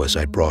window as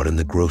I brought in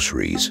the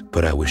groceries,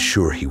 but I was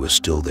sure he was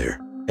still there,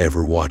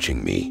 ever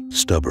watching me.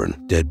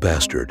 Stubborn, dead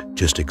bastard,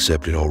 just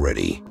accept it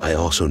already. I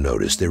also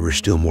noticed there were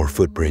still more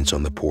footprints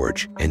on the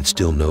porch and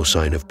still no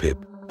sign of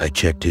Pip. I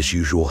checked his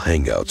usual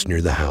hangouts near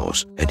the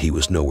house and he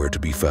was nowhere to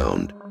be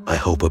found. I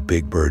hope a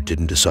big bird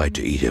didn't decide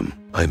to eat him.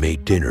 I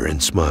made dinner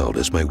and smiled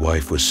as my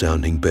wife was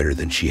sounding better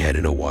than she had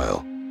in a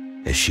while,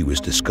 as she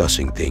was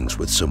discussing things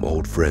with some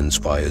old friends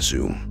via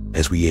Zoom.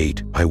 As we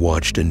ate, I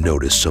watched and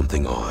noticed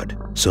something odd.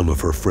 Some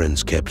of her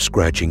friends kept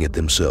scratching at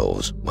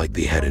themselves like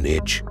they had an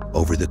itch.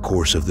 Over the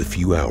course of the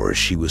few hours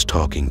she was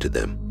talking to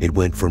them, it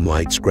went from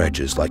light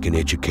scratches like an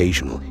itch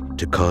occasionally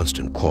to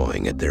constant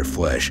clawing at their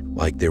flesh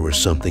like there was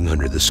something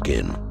under the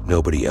skin.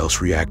 Nobody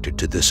else reacted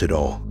to this at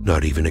all,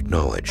 not even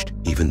acknowledged,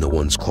 even the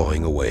ones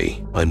clawing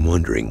away. I'm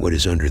wondering what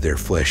is under their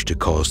flesh to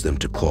cause them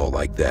to claw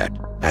like that.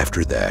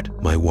 After that,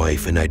 my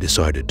wife and I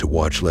decided to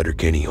watch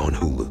Letterkenny on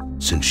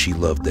Hulu. Since she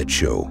loved that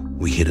show,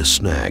 we hit a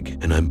snag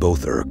and I'm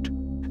both irked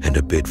and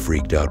a bit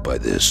freaked out by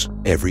this.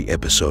 Every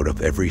episode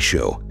of every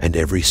show and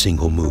every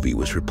single movie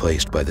was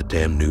replaced by the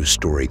damn news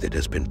story that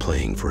has been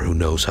playing for who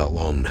knows how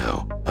long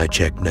now. I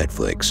checked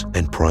Netflix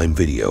and Prime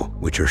Video,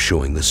 which are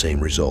showing the same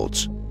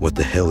results. What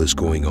the hell is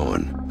going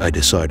on? I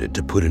decided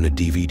to put in a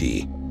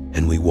DVD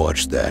and we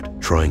watched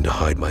that, trying to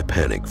hide my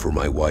panic for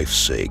my wife's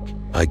sake.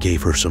 I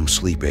gave her some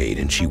sleep aid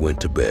and she went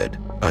to bed.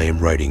 I am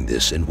writing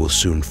this and will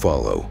soon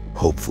follow.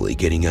 Hopefully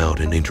getting out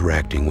and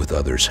interacting with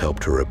others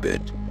helped her a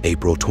bit.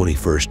 April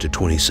 21st to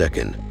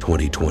 22nd,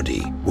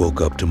 2020.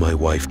 Woke up to my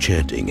wife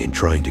chanting and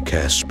trying to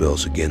cast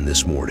spells again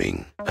this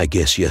morning. I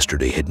guess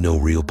yesterday had no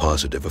real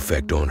positive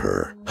effect on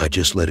her. I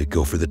just let it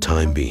go for the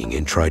time being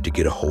and tried to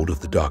get a hold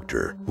of the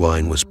doctor.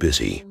 Line was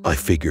busy. I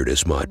figured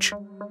as much,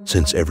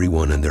 since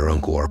everyone and their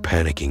uncle are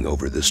panicking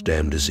over this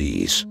damn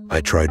disease. I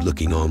tried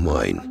looking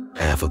online.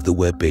 Half of the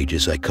web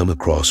pages I come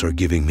across are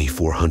giving me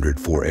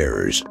 404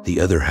 errors. The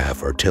other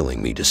half are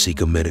telling me to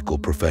seek a medical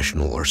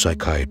professional or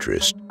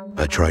psychiatrist.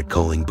 I tried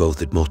calling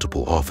both at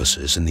multiple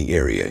offices in the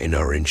area in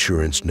our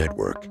insurance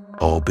network.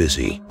 All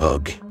busy.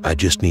 Ugh, I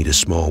just need a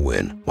small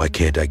win. Why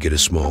can't I get a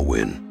small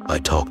win? I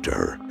talked to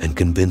her and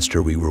convinced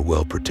her we were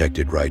well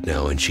protected right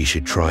now and she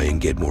should try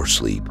and get more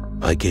sleep.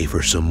 I gave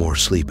her some more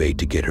sleep aid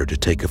to get her to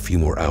take a few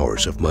more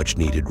hours of much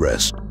needed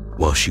rest.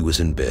 While she was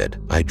in bed,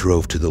 I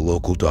drove to the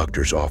local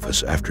doctor's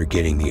office after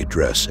getting the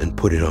address and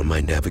put it on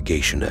my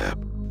navigation app.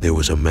 There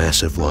was a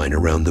massive line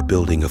around the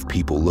building of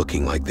people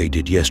looking like they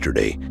did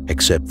yesterday,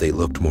 except they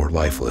looked more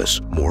lifeless,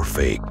 more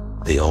fake.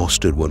 They all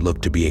stood what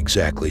looked to be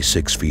exactly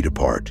 6 feet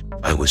apart.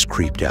 I was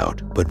creeped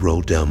out, but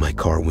rolled down my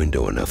car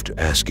window enough to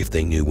ask if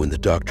they knew when the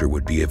doctor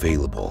would be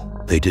available.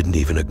 They didn't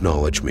even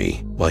acknowledge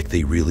me, like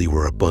they really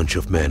were a bunch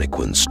of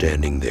mannequins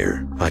standing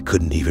there. I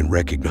couldn't even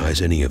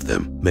recognize any of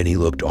them. Many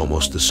looked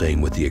almost the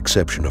same with the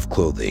exception of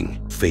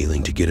clothing.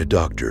 Failing to get a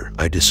doctor,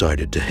 I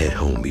decided to head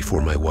home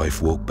before my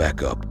wife woke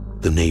back up.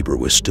 The neighbor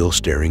was still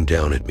staring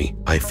down at me.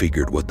 I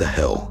figured what the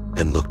hell,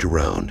 and looked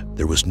around.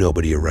 There was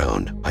nobody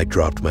around. I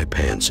dropped my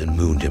pants and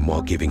mooned him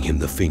while giving him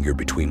the finger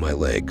between my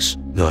legs.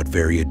 Not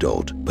very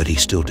adult, but he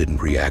still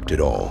didn't react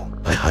at all.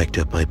 I hiked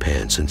up my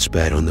pants and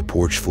spat on the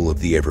porch full of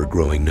the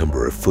ever-growing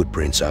number of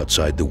footprints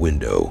outside the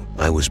window.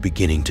 I was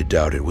beginning to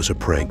doubt it was a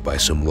prank by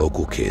some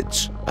local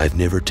kids. I've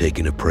never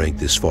taken a prank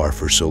this far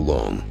for so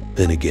long.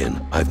 Then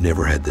again, I've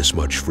never had this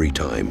much free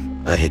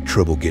time. I had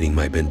trouble getting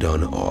my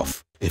bandana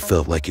off. It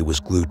felt like it was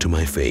glued to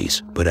my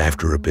face, but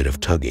after a bit of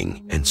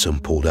tugging and some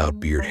pulled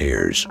out beard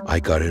hairs, I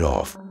got it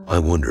off. I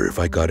wonder if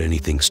I got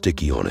anything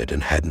sticky on it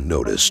and hadn't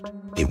noticed.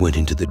 It went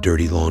into the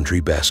dirty laundry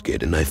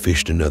basket and I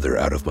fished another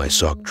out of my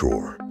sock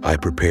drawer. I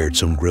prepared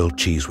some grilled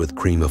cheese with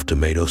cream of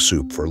tomato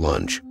soup for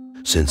lunch,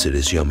 since it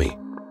is yummy,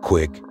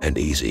 quick, and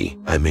easy.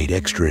 I made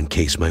extra in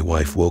case my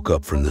wife woke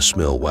up from the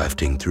smell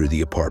wafting through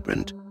the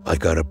apartment. I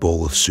got a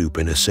bowl of soup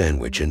and a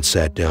sandwich and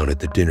sat down at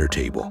the dinner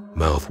table,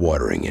 mouth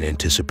watering in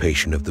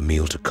anticipation of the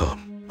meal to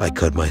come. I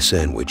cut my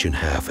sandwich in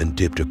half and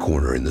dipped a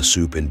corner in the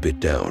soup and bit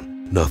down.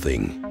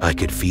 Nothing. I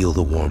could feel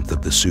the warmth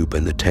of the soup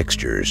and the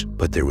textures,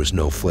 but there was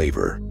no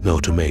flavor. No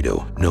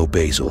tomato, no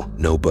basil,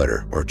 no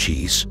butter or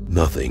cheese.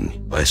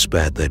 Nothing. I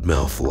spat that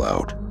mouthful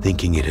out,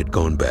 thinking it had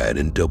gone bad,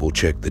 and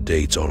double-checked the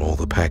dates on all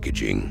the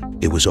packaging.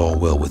 It was all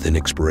well within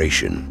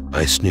expiration.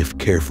 I sniffed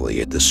carefully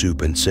at the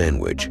soup and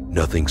sandwich.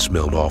 Nothing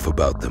smelled off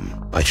about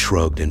them. I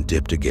shrugged and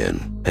dipped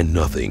again, and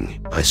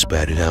nothing. I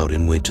spat it out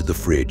and went to the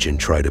fridge and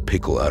tried a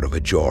pickle out of a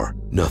jar.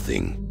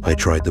 Nothing. I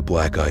tried the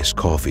black iced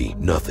coffee.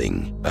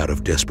 Nothing. Out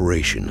of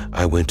desperation,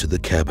 I went to the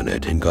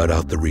cabinet and got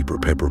out the Reaper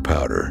pepper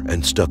powder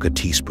and stuck a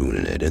teaspoon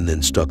in it and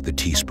then stuck the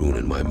teaspoon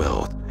in my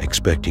mouth,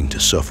 expecting to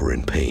suffer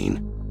in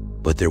pain.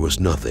 but there was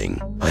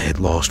nothing. I had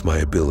lost my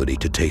ability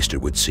to taste,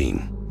 it would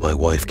seem. My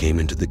wife came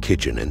into the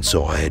kitchen and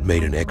saw I had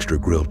made an extra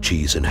grilled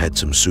cheese and had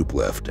some soup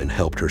left and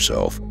helped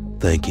herself,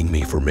 thanking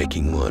me for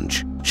making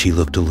lunch. She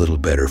looked a little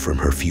better from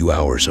her few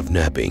hours of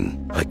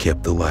napping. I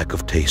kept the lack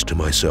of taste to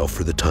myself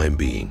for the time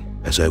being.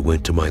 As I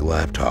went to my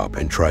laptop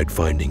and tried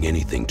finding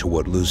anything to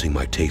what losing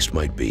my taste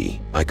might be,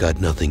 I got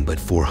nothing but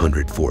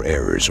 404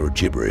 errors or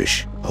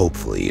gibberish.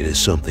 Hopefully it is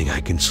something I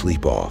can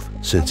sleep off,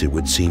 since it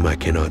would seem I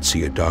cannot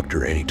see a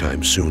doctor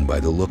anytime soon by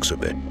the looks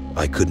of it.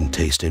 I couldn't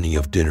taste any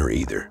of dinner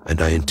either,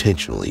 and I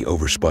intentionally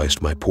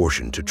overspiced my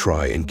portion to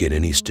try and get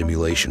any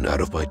stimulation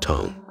out of my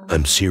tongue.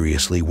 I'm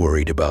seriously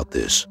worried about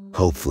this.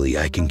 Hopefully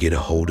I can get a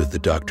hold of the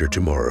doctor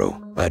tomorrow.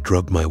 I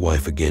drugged my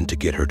wife again to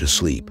get her to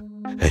sleep,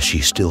 as she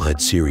still had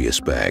serious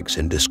bags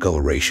and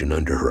discoloration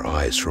under her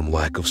eyes from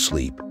lack of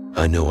sleep.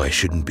 I know I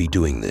shouldn't be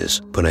doing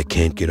this, but I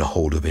can't get a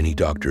hold of any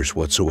doctors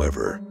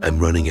whatsoever. I'm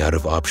running out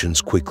of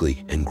options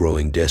quickly and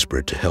growing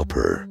desperate to help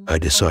her. I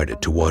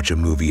decided to watch a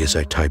movie as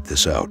I type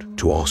this out,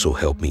 to also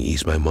help me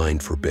ease my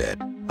mind for bed.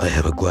 I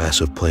have a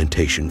glass of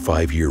Plantation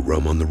 5-year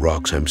rum on the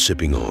rocks I'm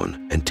sipping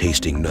on, and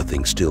tasting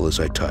nothing still as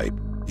I type.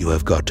 You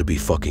have got to be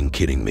fucking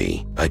kidding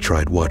me. I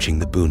tried watching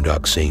the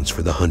Boondock Saints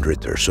for the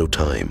 100th or so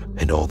time,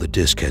 and all the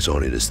disc has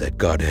on it is that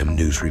goddamn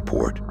news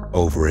report,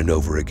 over and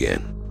over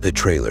again. The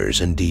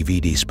trailers and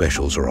DVD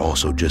specials are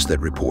also just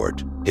that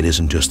report. It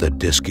isn't just that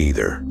disc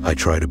either. I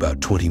tried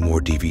about 20 more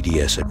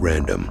DVDs at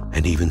random,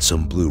 and even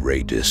some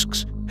Blu-ray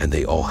discs, and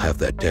they all have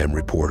that damn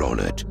report on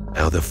it.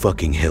 How the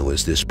fucking hell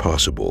is this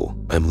possible?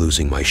 I'm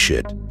losing my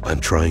shit. I'm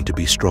trying to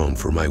be strong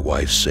for my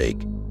wife's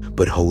sake,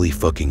 but holy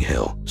fucking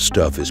hell,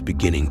 stuff is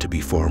beginning to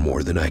be far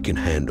more than I can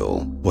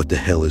handle. What the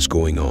hell is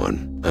going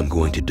on? I'm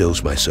going to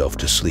dose myself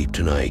to sleep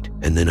tonight,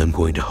 and then I'm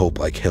going to hope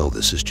like hell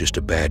this is just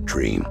a bad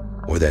dream,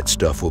 or that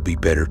stuff will be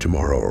better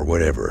tomorrow or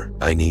whatever.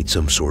 I need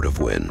some sort of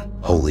win.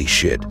 Holy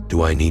shit,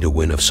 do I need a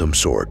win of some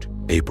sort?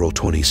 April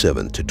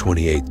 27th to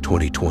 28th,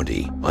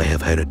 2020. I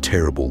have had a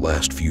terrible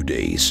last few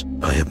days.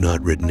 I have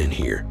not written in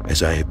here,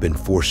 as I have been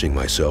forcing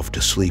myself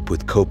to sleep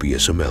with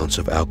copious amounts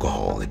of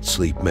alcohol and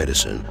sleep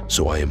medicine,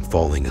 so I am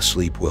falling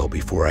asleep well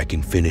before I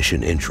can finish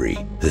an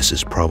entry. This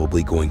is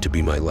probably going to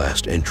be my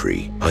last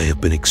entry. I have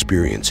been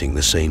experiencing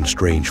the same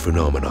strange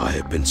phenomena I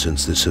have been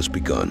since this has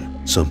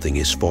begun. Something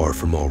is far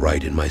from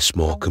alright in my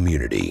small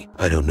community.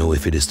 I don't know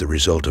if it is the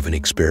result of an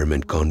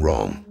experiment gone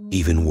wrong,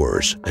 even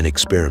worse, an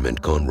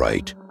experiment gone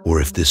right, or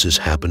if this is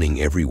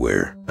happening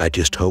everywhere. I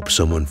just hope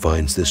someone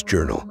finds this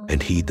journal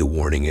and heed the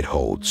warning it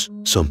holds.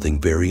 Something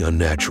very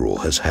unnatural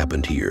has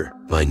happened here.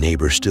 My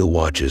neighbor still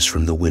watches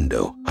from the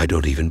window. I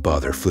don't even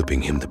bother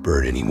flipping him the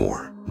bird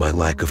anymore. My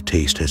lack of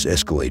taste has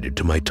escalated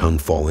to my tongue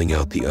falling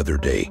out the other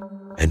day,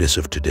 and as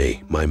of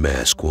today, my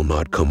mask will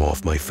not come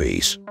off my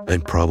face.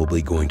 I'm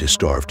probably going to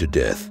starve to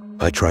death.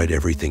 I tried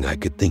everything I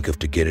could think of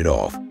to get it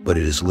off, but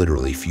it is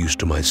literally fused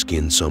to my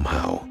skin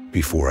somehow.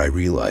 Before I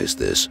realized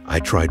this, I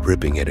tried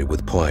ripping at it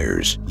with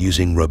pliers,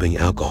 using rubbing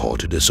alcohol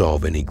to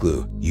dissolve any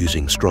glue,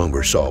 using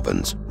stronger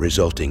solvents,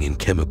 resulting in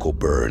chemical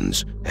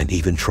burns, and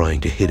even trying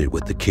to hit it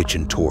with the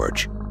kitchen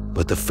torch.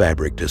 But the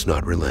fabric does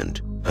not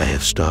relent. I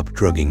have stopped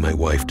drugging my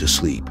wife to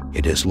sleep.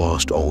 It has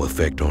lost all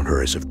effect on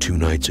her as of 2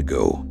 nights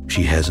ago.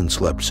 She hasn't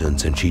slept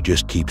since, and she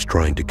just keeps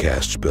trying to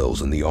cast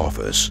spells in the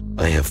office.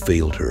 I have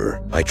failed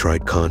her. I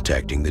tried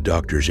contacting the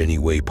doctors any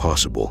way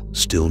possible.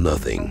 Still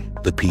nothing.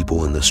 The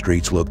people in the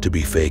streets look to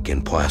be fake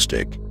and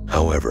plastic.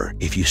 However,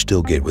 if you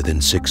still get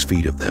within 6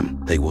 feet of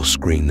them, they will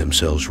scream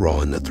themselves raw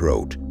in the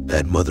throat.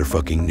 That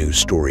motherfucking news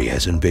story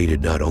has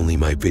invaded not only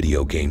my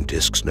video game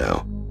discs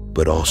now,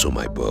 but also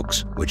my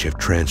books, which have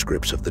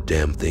transcripts of the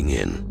damn thing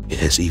in. It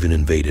has even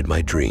invaded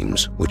my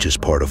dreams, which is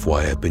part of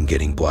why I've been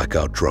getting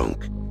blackout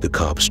drunk. The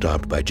cops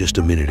stopped by just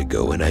a minute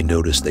ago, and I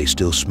noticed they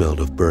still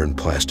smelled of burned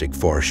plastic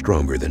far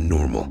stronger than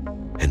normal,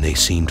 and they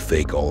seemed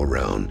fake all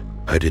around.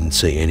 I didn't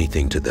say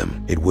anything to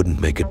them. It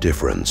wouldn't make a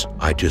difference.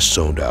 I just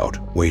zoned out,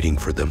 waiting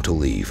for them to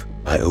leave.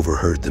 I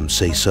overheard them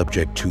say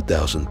subject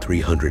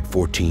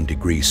 2,314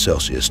 degrees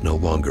Celsius no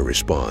longer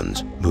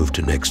responds. Move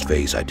to next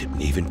phase. I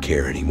didn't even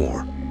care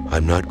anymore.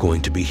 I'm not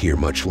going to be here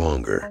much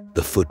longer.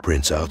 The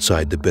footprints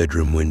outside the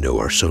bedroom window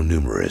are so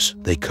numerous,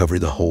 they cover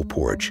the whole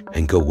porch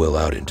and go well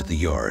out into the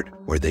yard,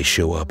 where they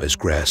show up as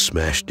grass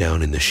smashed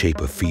down in the shape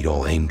of feet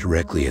all aimed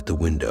directly at the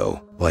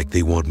window, like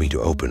they want me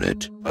to open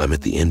it. I'm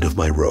at the end of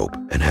my rope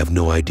and have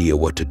no idea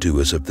what to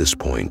do as of this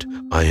point.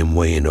 I am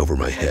way in over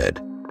my head,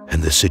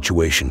 and the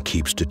situation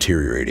keeps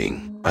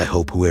deteriorating. I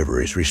hope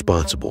whoever is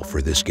responsible for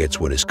this gets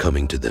what is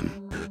coming to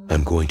them.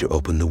 I'm going to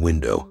open the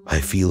window. I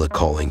feel a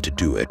calling to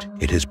do it.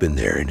 It has been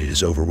there, and it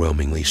is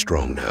overwhelmingly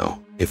strong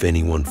now. If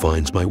anyone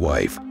finds my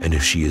wife, and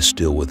if she is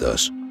still with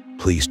us,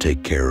 please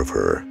take care of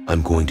her.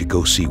 I'm going to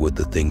go see what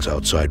the things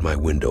outside my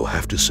window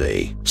have to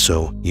say.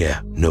 So,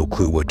 yeah, no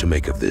clue what to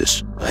make of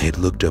this. I had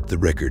looked up the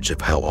records of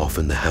how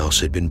often the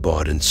house had been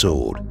bought and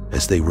sold,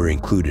 as they were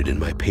included in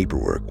my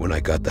paperwork when I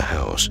got the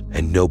house,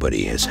 and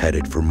nobody has had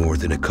it for more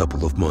than a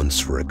couple of months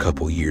for a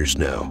couple years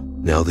now.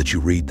 Now that you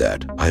read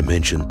that, I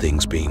mentioned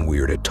things being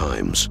weird at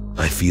times.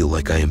 I feel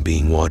like I am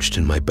being watched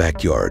in my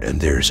backyard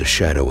and there's a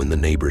shadow in the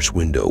neighbor's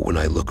window when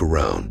I look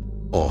around.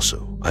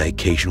 Also, I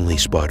occasionally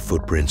spot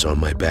footprints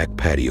on my back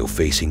patio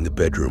facing the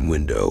bedroom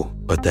window,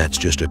 but that's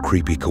just a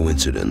creepy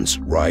coincidence,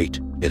 right?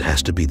 It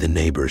has to be the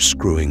neighbors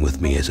screwing with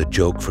me as a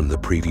joke from the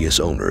previous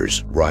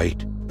owners,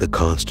 right? The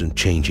constant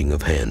changing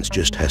of hands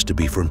just has to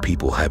be from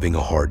people having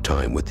a hard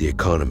time with the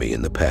economy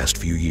in the past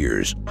few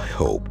years, I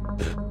hope.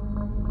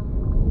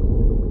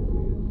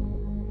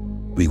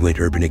 We went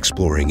urban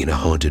exploring in a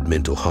haunted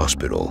mental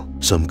hospital.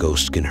 Some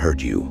ghosts can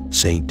hurt you.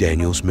 St.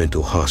 Daniel's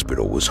Mental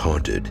Hospital was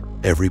haunted.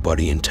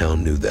 Everybody in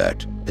town knew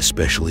that,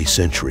 especially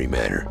Century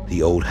Manor,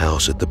 the old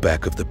house at the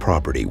back of the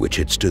property which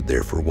had stood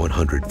there for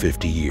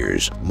 150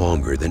 years,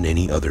 longer than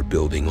any other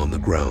building on the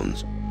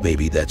grounds.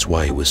 Maybe that's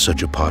why it was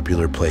such a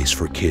popular place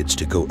for kids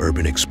to go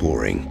urban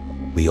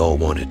exploring. We all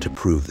wanted to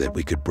prove that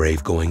we could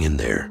brave going in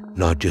there,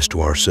 not just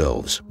to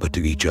ourselves, but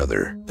to each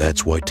other.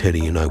 That's why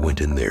Teddy and I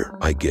went in there,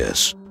 I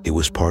guess. It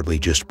was partly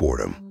just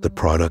boredom, the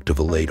product of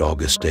a late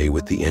August day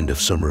with the end of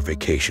summer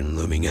vacation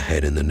looming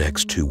ahead in the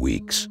next 2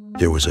 weeks.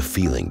 There was a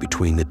feeling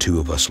between the two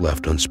of us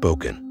left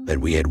unspoken that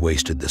we had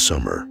wasted the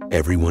summer.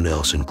 Everyone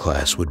else in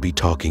class would be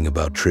talking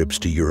about trips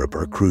to Europe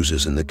or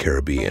cruises in the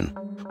Caribbean,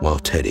 while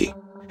Teddy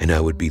and I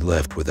would be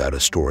left without a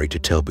story to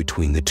tell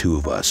between the two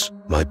of us.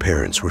 My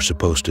parents were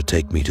supposed to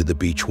take me to the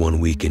beach one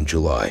week in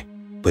July,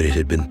 but it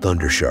had been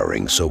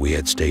thundershowering, so we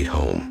had stayed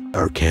home.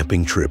 Our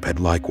camping trip had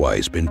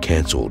likewise been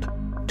canceled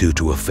due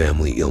to a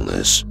family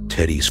illness.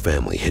 Teddy's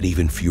family had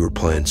even fewer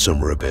planned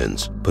summer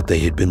events, but they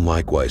had been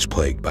likewise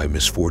plagued by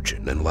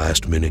misfortune and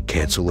last-minute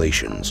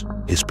cancellations.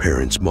 His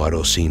parents'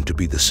 motto seemed to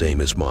be the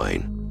same as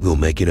mine: "We'll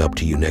make it up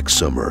to you next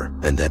summer,"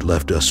 and that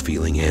left us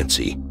feeling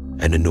antsy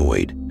and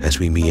annoyed as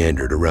we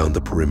meandered around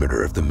the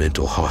perimeter of the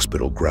mental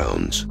hospital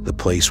grounds, the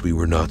place we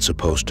were not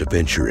supposed to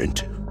venture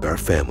into. Our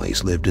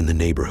families lived in the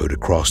neighborhood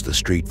across the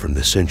street from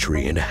the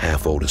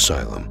century-and-a-half-old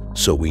asylum,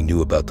 so we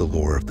knew about the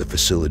lore of the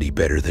facility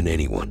better than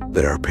anyone.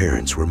 But our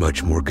parents were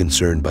much more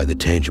concerned by the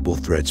tangible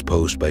threats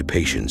posed by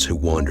patients who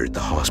wandered the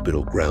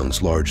hospital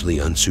grounds largely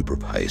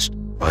unsupervised.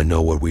 "I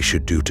know what we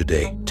should do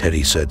today,"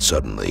 Teddy said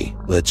suddenly.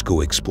 "Let's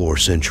go explore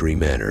Century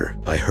Manor.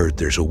 I heard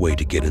there's a way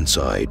to get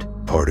inside."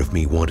 Part of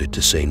me wanted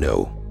to say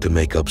no, to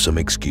make up some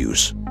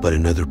excuse, but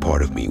another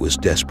part of me was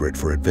desperate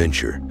for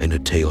adventure and a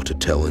tale to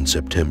tell in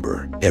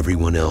September.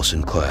 Everyone else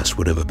in class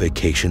would have a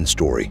vacation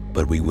story,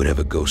 but we would have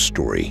a ghost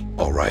story.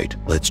 "All right,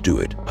 let's do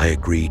it," I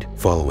agreed,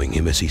 following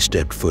him as he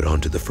stepped foot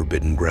onto the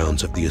forbidden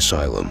grounds of the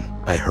asylum.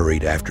 I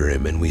hurried after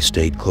him and we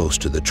stayed close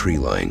to the tree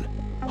line,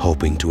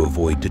 hoping to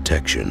avoid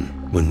detection.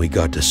 When we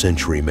got to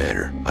Century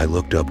Manor, I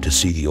looked up to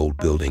see the old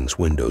building's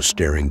windows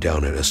staring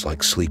down at us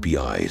like sleepy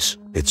eyes.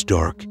 Its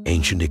dark,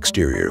 ancient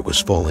exterior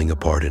was falling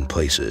apart in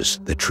places,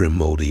 the trim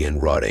moldy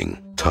and rotting.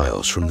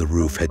 Tiles from the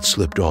roof had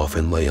slipped off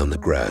and lay on the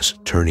grass,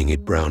 turning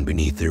it brown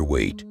beneath their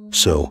weight.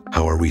 "So,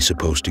 how are we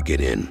supposed to get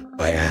in?"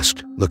 I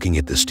asked, looking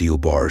at the steel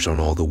bars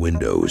on all the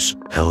windows.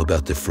 "How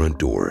about the front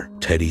door?"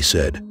 Teddy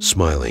said,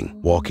 smiling,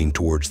 walking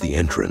towards the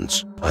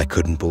entrance. I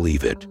couldn't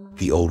believe it.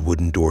 The old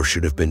wooden door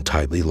should have been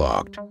tightly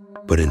locked,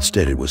 but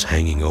instead it was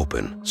hanging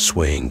open,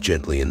 swaying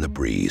gently in the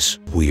breeze.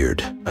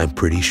 "Weird. I'm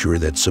pretty sure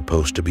that's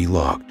supposed to be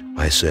locked,"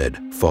 I said,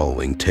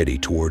 following Teddy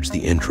towards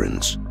the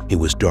entrance. It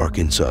was dark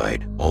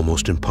inside,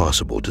 almost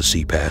impossible to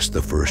see past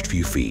the first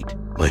few feet.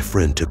 My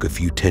friend took a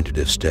few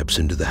tentative steps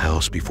into the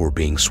house before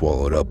being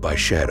swallowed up by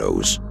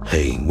shadows.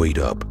 "Hey, wait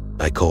up,"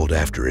 I called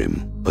after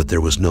him, but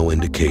there was no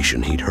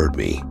indication he'd heard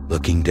me.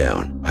 Looking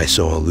down, I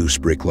saw a loose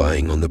brick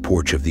lying on the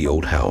porch of the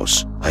old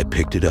house. I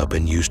picked it up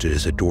and used it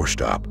as a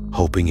doorstop,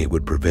 hoping it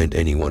would prevent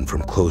anyone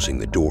from closing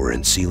the door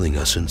and sealing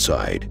us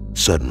inside.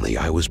 Suddenly,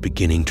 I was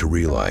beginning to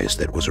realize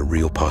that was a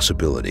real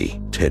possibility.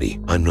 "Teddy,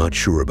 I'm not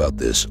sure about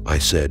this," I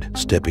said,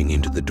 stepping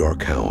into the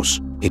dark house.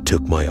 It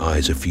took my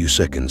eyes a few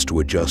seconds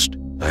to adjust.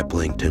 I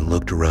blinked and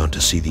looked around to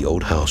see the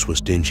old house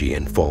was dingy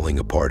and falling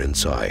apart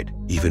inside.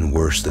 Even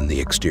worse than the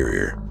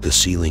exterior, the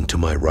ceiling to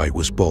my right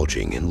was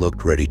bulging and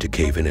looked ready to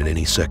cave in at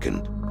any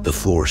second. The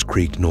floors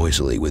creaked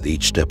noisily with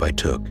each step I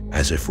took,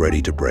 as if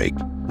ready to break.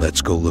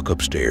 "Let's go look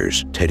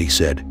upstairs," Teddy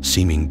said,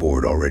 seeming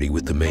bored already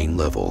with the main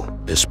level.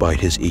 Despite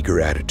his eager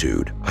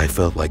attitude, I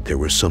felt like there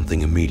was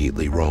something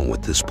immediately wrong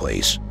with this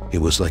place.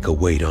 It was like a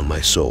weight on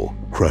my soul,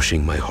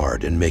 crushing my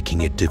heart and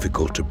making it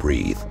difficult to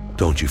breathe.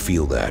 "Don't you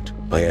feel that?"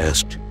 I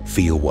asked.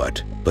 "Feel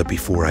what?" But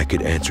before I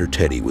could answer,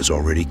 Teddy was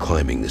already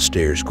climbing the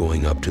stairs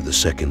going up to the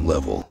second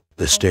level.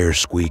 The stairs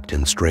squeaked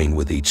and strained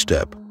with each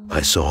step.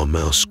 I saw a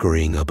mouse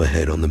scurrying up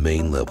ahead on the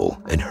main level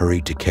and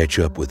hurried to catch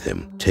up with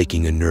him,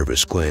 taking a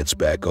nervous glance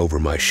back over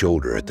my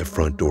shoulder at the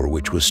front door,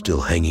 which was still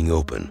hanging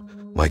open,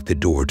 like the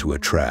door to a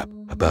trap,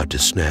 about to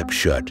snap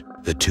shut.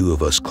 The two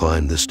of us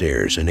climbed the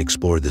stairs and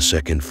explored the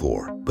second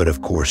floor, but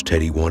of course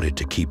Teddy wanted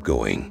to keep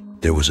going.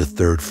 There was a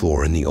third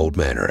floor in the old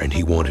manor and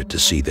he wanted to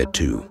see that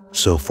too.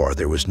 So far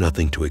there was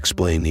nothing to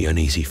explain the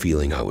uneasy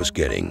feeling I was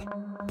getting,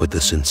 but the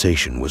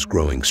sensation was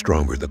growing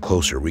stronger the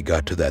closer we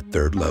got to that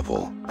third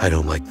level. "I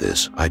don't like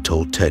this," I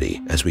told Teddy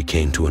as we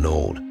came to an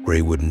old,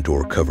 gray wooden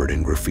door covered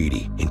in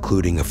graffiti,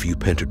 including a few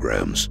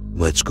pentagrams.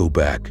 "Let's go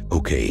back,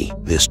 okay?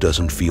 This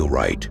doesn't feel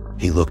right."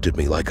 He looked at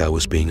me like I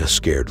was being a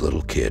scared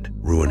little kid,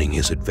 ruining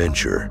his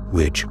adventure,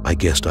 which I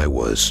guessed I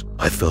was.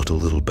 I felt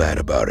a little bad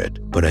about it,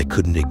 but I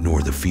couldn't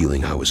ignore the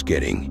feeling I was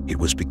getting. It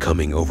was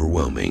becoming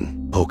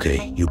overwhelming.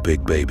 "Okay, you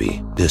big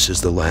baby, this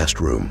is the last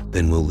room,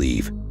 then we'll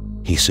leave,"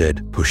 he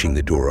said, pushing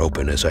the door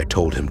open as I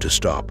told him to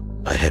stop.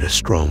 I had a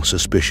strong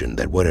suspicion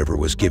that whatever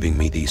was giving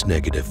me these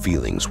negative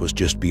feelings was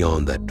just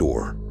beyond that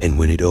door, and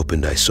when it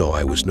opened I saw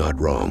I was not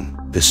wrong.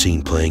 The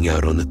scene playing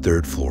out on the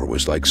third floor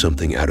was like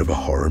something out of a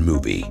horror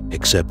movie,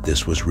 except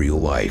this was real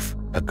life.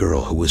 A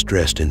girl who was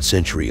dressed in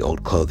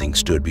century-old clothing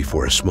stood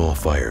before a small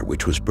fire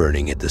which was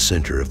burning at the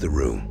center of the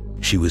room.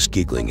 She was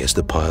giggling as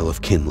the pile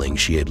of kindling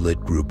she had lit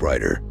grew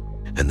brighter,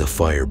 and the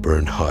fire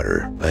burned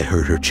hotter. I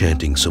heard her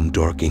chanting some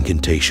dark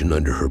incantation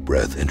under her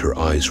breath and her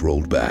eyes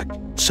rolled back.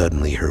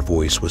 Suddenly her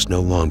voice was no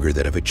longer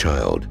that of a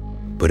child,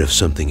 but of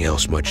something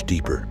else much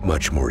deeper,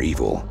 much more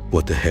evil.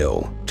 "What the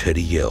hell?"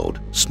 Teddy yelled,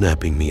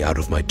 snapping me out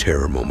of my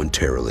terror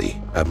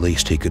momentarily. At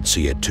least he could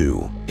see it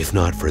too. If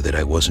not for that,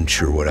 I wasn't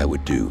sure what I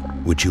would do.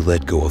 "Would you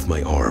let go of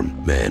my arm,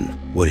 man?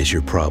 What is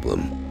your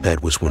problem?"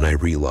 That was when I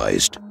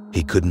realized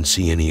he couldn't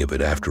see any of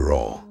it after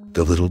all.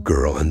 The little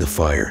girl and the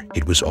fire,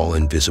 it was all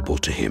invisible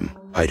to him.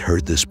 I'd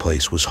heard this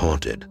place was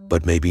haunted,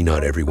 but maybe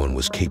not everyone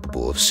was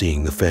capable of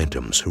seeing the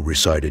phantoms who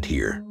resided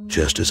here.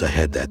 Just as I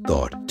had that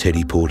thought,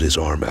 Teddy pulled his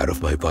arm out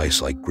of my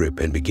vice-like grip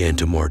and began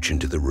to march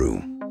into the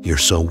room. "You're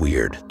so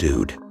weird,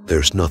 dude.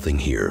 There's nothing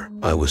here."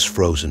 I was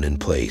frozen in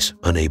place,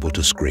 unable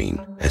to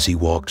scream, as he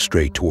walked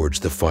straight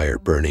towards the fire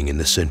burning in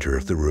the center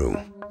of the room.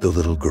 The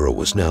little girl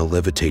was now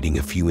levitating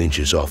a few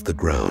inches off the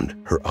ground,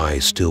 her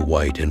eyes still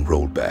white and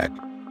rolled back.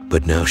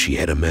 But now she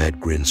had a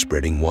mad grin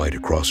spreading wide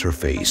across her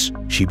face.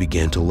 She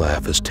began to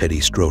laugh as Teddy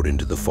strode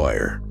into the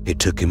fire. It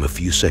took him a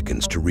few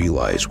seconds to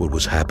realize what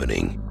was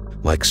happening,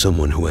 like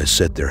someone who has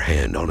set their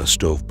hand on a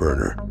stove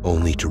burner,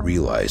 only to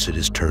realize it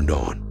is turned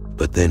on.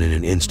 But then in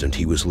an instant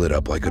he was lit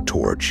up like a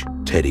torch.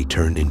 Teddy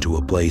turned into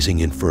a blazing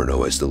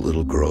inferno as the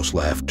little girl's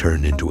laugh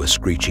turned into a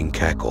screeching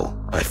cackle.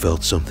 I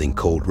felt something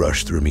cold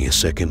rush through me a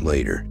second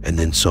later, and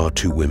then saw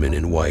two women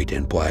in white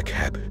and black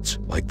habits,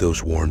 like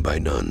those worn by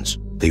nuns.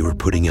 They were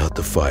putting out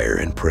the fire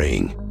and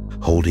praying,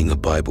 holding a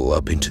Bible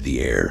up into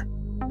the air,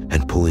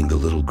 and pulling the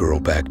little girl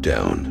back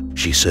down.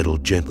 She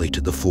settled gently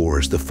to the floor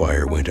as the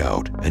fire went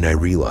out, and I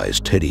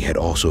realized Teddy had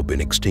also been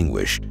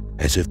extinguished,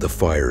 as if the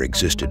fire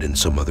existed in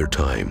some other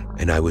time,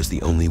 and I was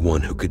the only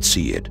one who could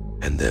see it,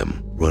 and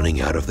them. Running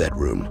out of that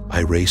room, I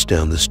raced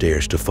down the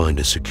stairs to find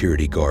a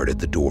security guard at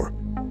the door,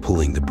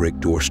 pulling the brick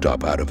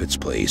doorstop out of its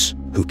place.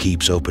 "Who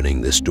keeps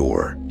opening this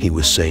door?" he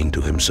was saying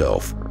to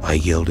himself. I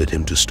yelled at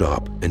him to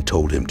stop and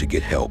told him to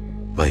get help.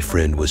 My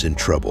friend was in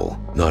trouble.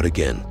 "Not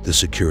again," the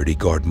security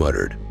guard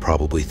muttered,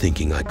 probably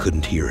thinking I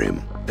couldn't hear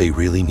him. "They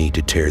really need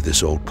to tear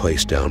this old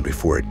place down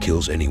before it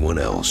kills anyone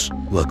else."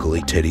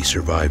 Luckily, Teddy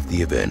survived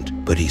the event,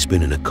 but he's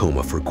been in a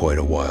coma for quite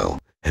a while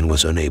and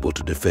was unable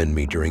to defend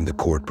me during the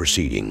court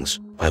proceedings.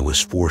 I was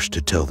forced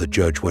to tell the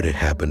judge what had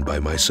happened by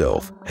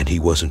myself, and he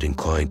wasn't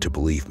inclined to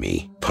believe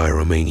me.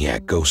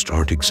 Pyromaniac ghosts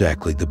aren't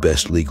exactly the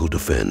best legal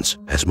defense,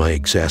 as my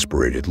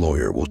exasperated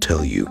lawyer will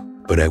tell you.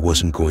 But I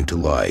wasn't going to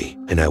lie,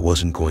 and I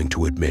wasn't going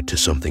to admit to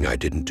something I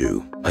didn't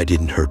do. I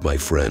didn't hurt my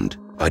friend.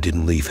 I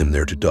didn't leave him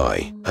there to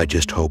die. I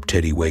just hope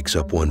Teddy wakes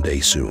up one day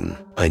soon.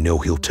 I know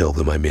he'll tell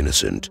them I'm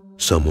innocent.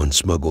 Someone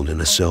smuggled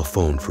in a cell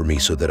phone for me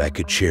so that I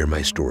could share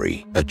my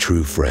story. A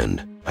true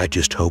friend. I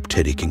just hope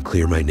Teddy can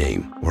clear my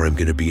name, or I'm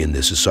gonna be in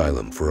this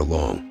asylum for a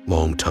long,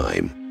 long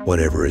time.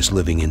 Whatever is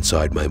living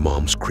inside my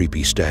mom's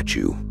creepy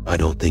statue. I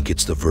don't think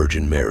it's the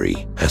Virgin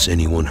Mary. Has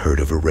anyone heard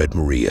of a Red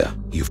Maria?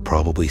 You've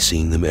probably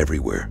seen them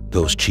everywhere.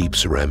 Those cheap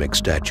ceramic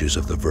statues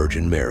of the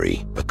Virgin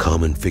Mary, a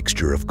common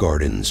fixture of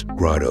gardens,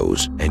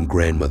 grottos, and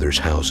grandmothers'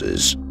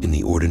 houses. In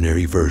the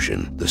ordinary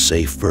version, the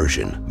safe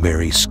version,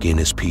 Mary's skin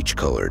is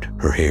peach-colored,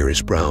 her hair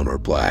is brown or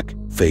black,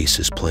 face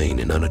is plain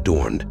and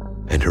unadorned,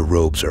 and her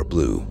robes are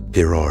blue.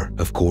 There are,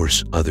 of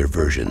course, other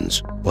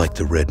versions, like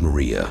the Red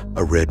Maria.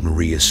 A Red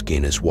Maria's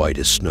skin is white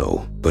as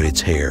snow, but its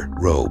hair,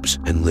 robes,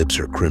 and lips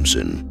are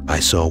crimson. I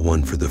saw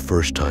one for the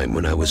first time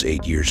when I was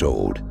 8 years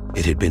old.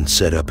 It had been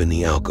set up in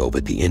the alcove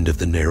at the end of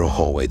the narrow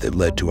hallway that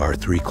led to our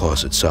 3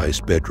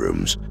 closet-sized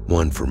bedrooms,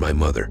 one for my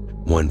mother,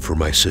 one for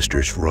my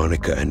sisters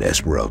Veronica and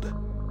Esmeralda,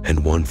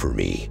 and one for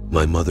me.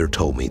 My mother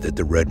told me that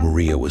the Red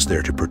Maria was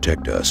there to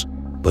protect us,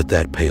 but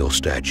that pale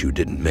statue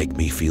didn't make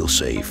me feel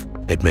safe.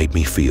 It made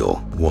me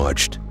feel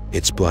watched.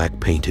 Its black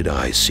painted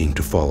eyes seemed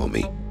to follow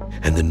me,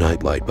 and the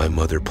nightlight my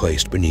mother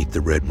placed beneath the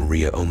Red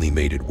Maria only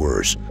made it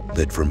worse.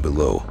 Lit from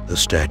below, the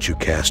statue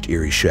cast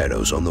eerie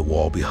shadows on the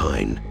wall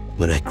behind.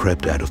 When I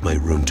crept out of my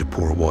room to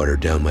pour water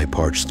down my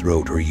parched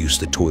throat or use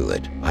the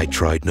toilet, I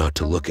tried not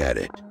to look at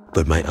it,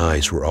 but my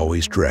eyes were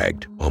always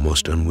dragged,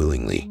 almost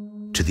unwillingly,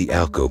 to the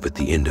alcove at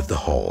the end of the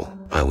hall.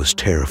 I was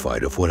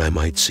terrified of what I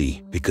might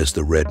see because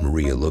the Red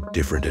Maria looked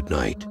different at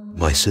night.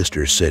 My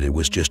sisters said it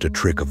was just a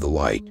trick of the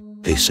light.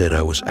 They said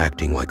I was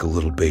acting like a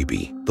little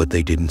baby, but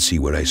they didn't see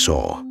what I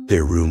saw.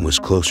 Their room was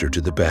closer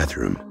to the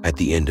bathroom, at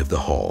the end of the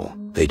hall.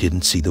 They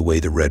didn't see the way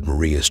the Red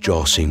Maria's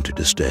jaw seemed to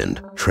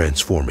distend,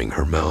 transforming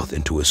her mouth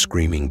into a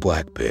screaming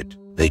black pit.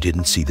 They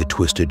didn't see the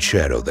twisted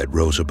shadow that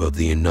rose above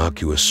the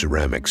innocuous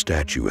ceramic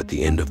statue at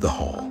the end of the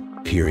hall.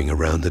 Peering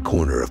around the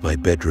corner of my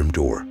bedroom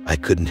door, I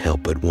couldn't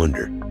help but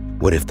wonder,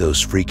 what if those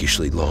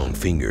freakishly long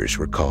fingers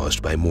were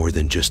caused by more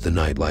than just the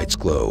nightlight's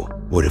glow?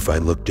 What if I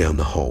looked down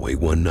the hallway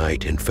one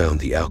night and found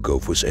the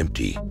alcove was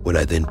empty? Would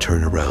I then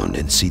turn around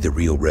and see the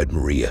real Red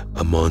Maria,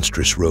 a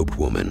monstrous robed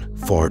woman,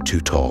 far too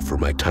tall for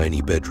my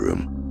tiny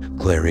bedroom,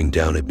 glaring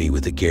down at me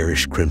with a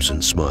garish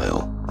crimson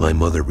smile? My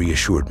mother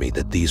reassured me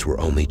that these were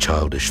only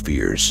childish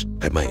fears.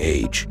 At my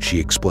age, she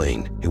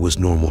explained, it was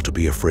normal to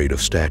be afraid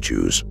of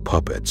statues,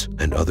 puppets,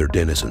 and other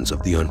denizens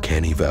of the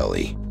uncanny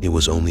valley. It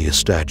was only a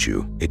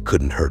statue. It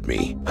couldn't hurt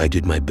me. I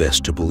did my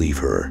best to believe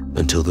her,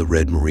 until the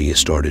Red Maria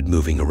started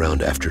moving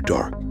around after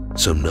dark.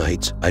 Some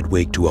nights, I'd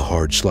wake to a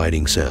hard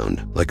sliding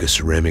sound, like a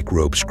ceramic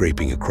rope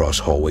scraping across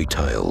hallway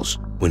tiles.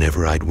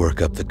 Whenever I'd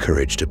work up the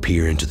courage to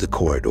peer into the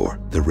corridor,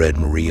 the Red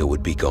Maria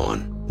would be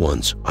gone.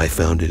 Once, I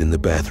found it in the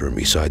bathroom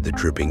beside the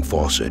dripping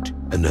faucet.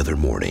 Another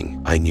morning,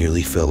 I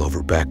nearly fell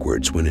over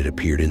backwards when it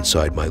appeared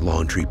inside my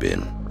laundry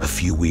bin. A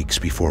few weeks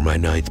before my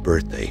 9th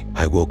birthday,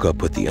 I woke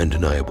up with the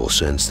undeniable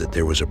sense that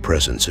there was a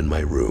presence in my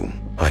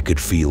room. I could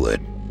feel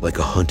it. Like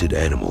a hunted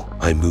animal,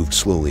 I moved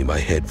slowly my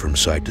head from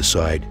side to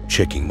side,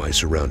 checking my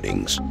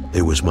surroundings.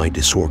 There was my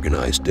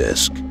disorganized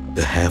desk,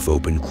 the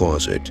half-open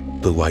closet,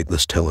 the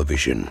lightless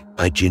television.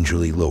 I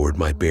gingerly lowered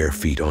my bare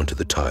feet onto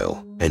the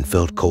tile and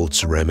felt cold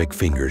ceramic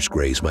fingers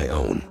graze my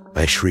own.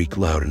 I shrieked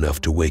loud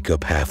enough to wake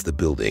up half the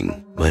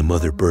building. My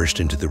mother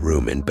burst into the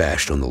room and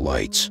bashed on the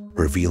lights,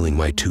 revealing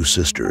my 2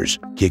 sisters,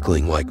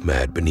 giggling like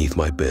mad beneath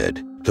my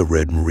bed. The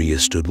Red Maria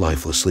stood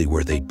lifelessly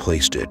where they'd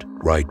placed it,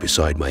 right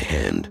beside my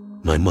hand.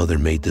 My mother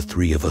made the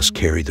 3 of us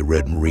carry the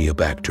Red Maria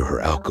back to her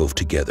alcove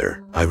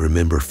together. I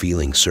remember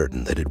feeling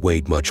certain that it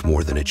weighed much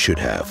more than it should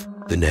have.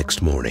 The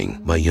next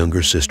morning, my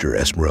younger sister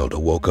Esmeralda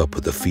woke up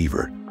with a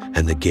fever,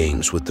 and the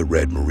games with the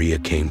Red Maria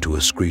came to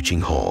a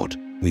screeching halt.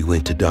 We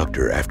went to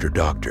doctor after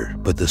doctor,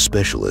 but the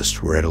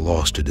specialists were at a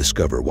loss to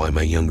discover why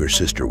my younger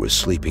sister was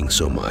sleeping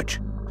so much,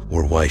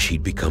 or why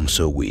she'd become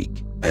so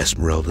weak.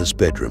 Esmeralda's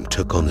bedroom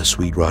took on the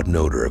sweet rotten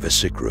odor of a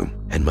sick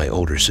room, and my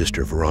older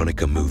sister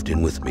Veronica moved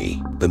in with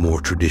me. The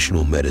more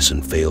traditional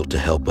medicine failed to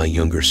help my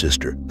younger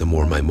sister, the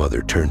more my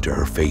mother turned to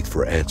her faith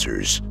for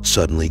answers.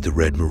 Suddenly, the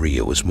Red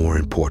Maria was more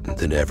important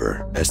than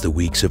ever. As the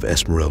weeks of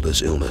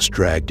Esmeralda's illness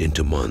dragged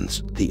into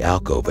months, the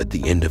alcove at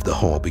the end of the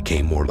hall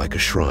became more like a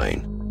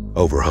shrine,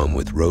 overhung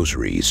with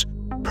rosaries,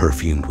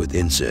 perfumed with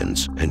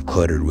incense, and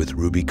cluttered with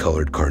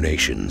ruby-colored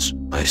carnations.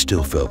 I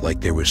still felt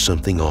like there was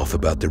something off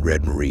about the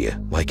Red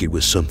Maria, like it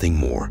was something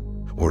more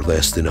or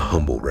less than a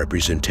humble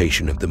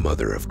representation of the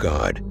Mother of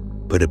God.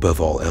 But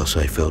above all else,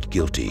 I felt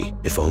guilty.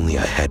 If only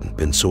I hadn't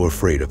been so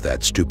afraid of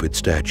that stupid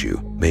statue.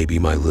 Maybe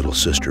my little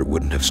sister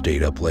wouldn't have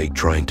stayed up late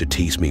trying to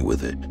tease me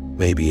with it.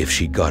 Maybe if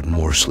she'd gotten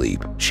more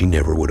sleep, she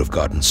never would have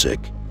gotten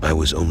sick. I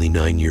was only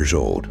 9 years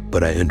old,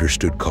 but I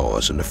understood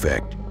cause and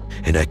effect,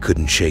 and I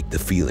couldn't shake the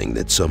feeling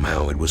that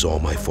somehow it was all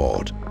my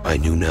fault. I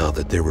knew now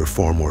that there were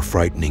far more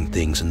frightening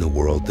things in the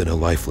world than a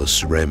lifeless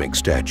ceramic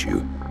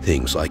statue.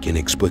 Things like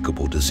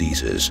inexplicable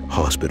diseases,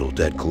 hospital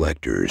debt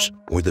collectors,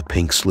 or the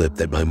pink slip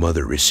that my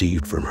mother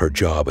received from her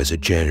job as a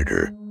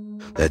janitor.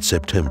 That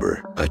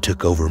September, I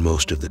took over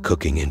most of the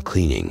cooking and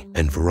cleaning,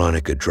 and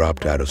Veronica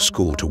dropped out of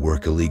school to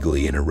work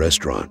illegally in a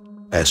restaurant.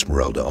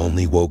 Esmeralda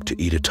only woke to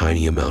eat a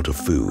tiny amount of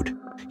food,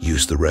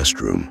 use the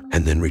restroom,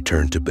 and then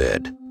return to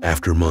bed.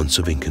 After months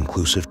of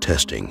inconclusive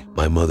testing,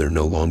 my mother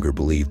no longer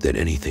believed that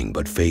anything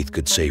but faith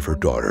could save her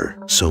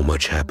daughter. So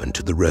much happened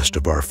to the rest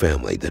of our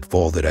family that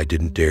fall that I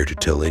didn't dare to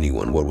tell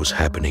anyone what was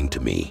happening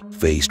to me.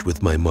 Faced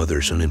with my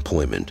mother's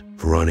unemployment,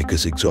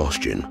 Veronica's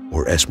exhaustion,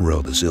 or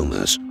Esmeralda's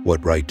illness,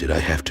 what right did I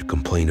have to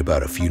complain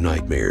about a few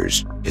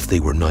nightmares? If they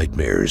were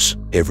nightmares,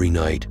 every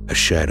night a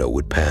shadow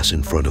would pass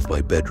in front of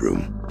my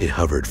bedroom. It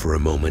hovered for a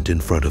moment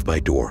in front of my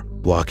door,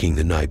 blocking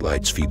the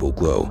nightlight's feeble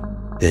glow,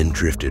 then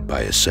drifted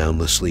by as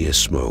soundlessly as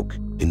smoke.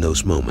 In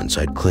those moments,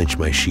 I'd clench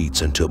my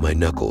sheets until my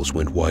knuckles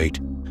went white,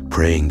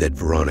 praying that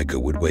Veronica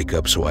would wake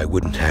up so I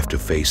wouldn't have to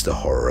face the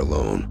horror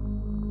alone.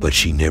 But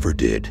she never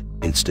did.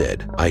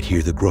 Instead, I'd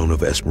hear the groan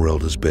of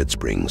Esmeralda's bed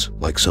springs,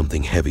 like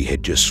something heavy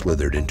had just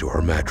slithered into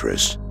her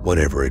mattress.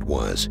 Whatever it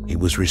was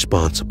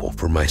responsible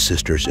for my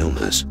sister's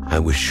illness. I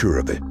was sure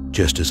of it,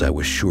 just as I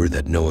was sure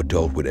that no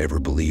adult would ever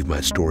believe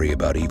my story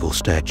about evil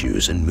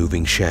statues and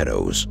moving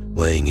shadows.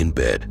 Laying in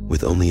bed,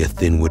 with only a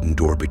thin wooden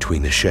door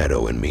between the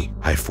shadow and me,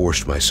 I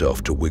forced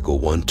myself to wiggle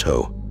one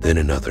toe, then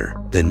another,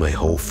 then my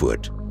whole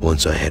foot.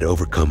 Once I had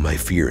overcome my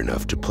fear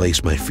enough to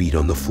place my feet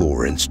on the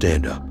floor and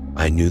stand up,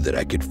 I knew that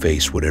I could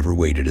face whatever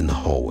waited in the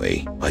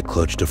hallway. I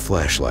clutched a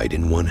flashlight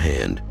in one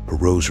hand, a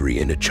rosary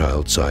and a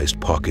child-sized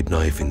pocket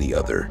knife in the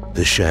other.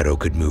 The shadow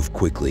could move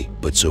quickly,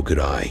 but so could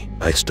I.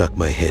 I stuck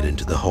my head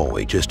into the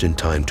hallway just in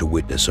time to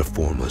witness a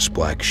formless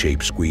black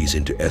shape squeeze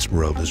into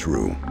Esmeralda's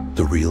room.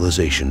 The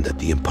realization that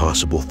the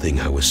impossible thing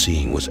I was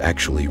seeing was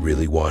actually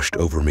really washed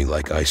over me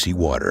like icy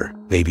water.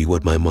 Maybe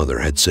what my mother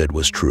had said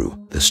was true.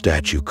 The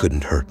statue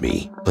couldn't hurt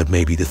me, but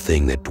maybe the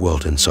thing that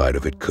dwelt inside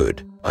of it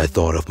could. I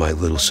thought of my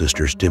little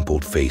sister's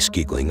dimpled face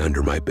giggling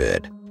under my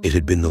bed. It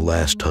had been the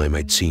last time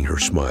I'd seen her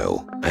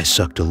smile. I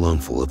sucked a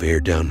lungful of air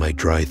down my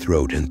dry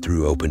throat and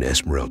threw open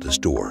Esmeralda's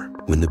door.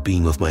 When the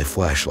beam of my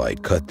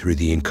flashlight cut through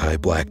the inky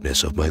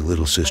blackness of my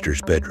little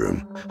sister's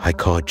bedroom, I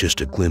caught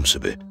just a glimpse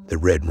of it, the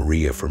Red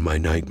Maria from my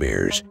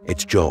nightmares,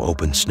 its jaw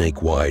open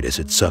snake-wide as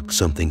it sucked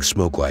something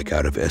smoke-like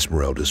out of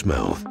Esmeralda's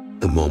mouth.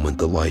 The moment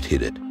the light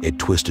hit it, it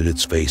twisted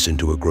its face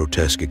into a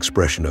grotesque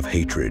expression of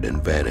hatred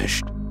and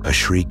vanished. A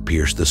shriek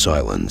pierced the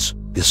silence.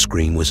 This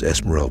scream was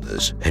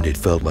Esmeralda's, and it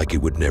felt like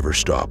it would never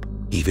stop.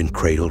 Even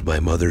cradled my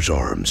mother's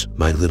arms,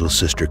 my little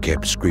sister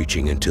kept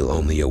screeching until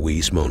only a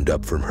wheeze moaned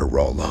up from her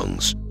raw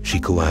lungs. She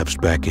collapsed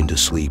back into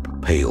sleep,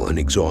 pale and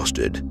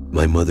exhausted.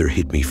 My mother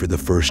hit me for the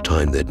first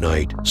time that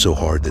night, so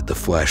hard that the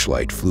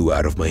flashlight flew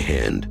out of my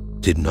hand.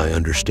 Didn't I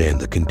understand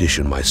the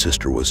condition my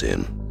sister was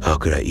in? How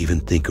could I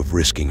even think of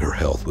risking her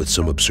health with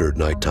some absurd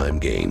nighttime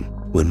game?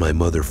 When my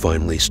mother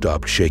finally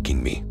stopped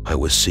shaking me, I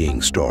was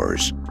seeing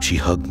stars. She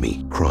hugged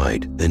me,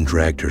 cried, then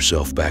dragged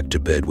herself back to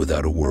bed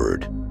without a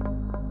word.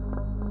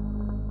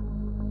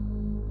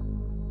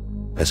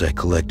 As I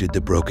collected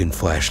the broken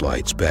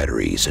flashlight's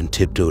batteries and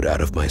tiptoed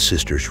out of my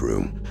sister's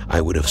room,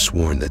 I would have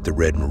sworn that the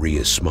Red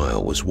Maria's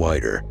smile was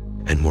wider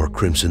and more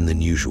crimson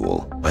than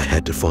usual. I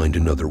had to find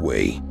another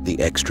way. The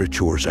extra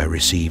chores I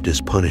received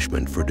as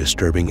punishment for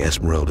disturbing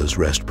Esmeralda's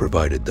rest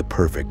provided the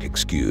perfect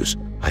excuse.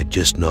 I'd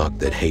just knocked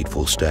that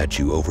hateful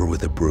statue over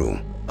with a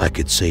broom. I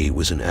could say it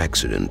was an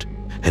accident,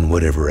 and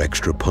whatever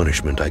extra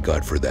punishment I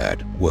got for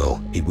that,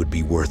 well, it would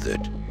be worth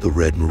it. The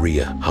Red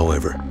Maria,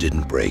 however,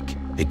 didn't break.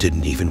 It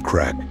didn't even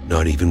crack,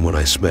 not even when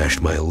I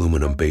smashed my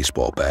aluminum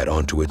baseball bat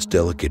onto its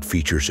delicate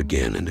features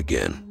again and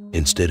again.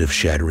 Instead of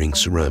shattering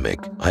ceramic,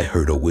 I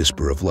heard a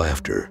whisper of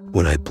laughter.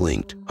 When I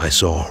blinked, I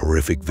saw a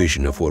horrific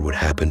vision of what would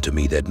happen to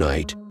me that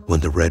night when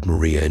the Red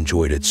Maria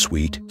enjoyed its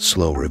sweet,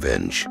 slow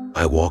revenge.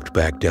 I walked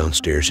back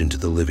downstairs into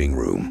the living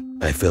room.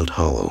 I felt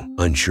hollow,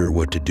 unsure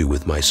what to do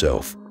with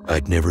myself.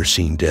 I'd never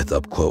seen death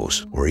up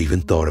close or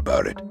even thought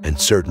about it, and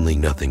certainly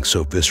nothing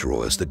so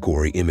visceral as the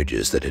gory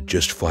images that had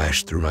just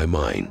flashed through my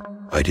mind.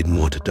 I didn't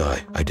want to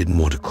die. I didn't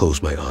want to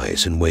close my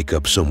eyes and wake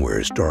up somewhere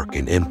as dark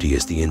and empty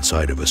as the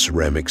inside of a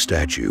ceramic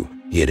statue.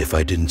 Yet if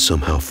I didn't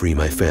somehow free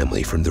my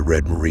family from the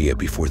Red Maria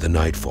before the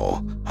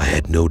nightfall, I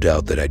had no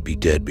doubt that I'd be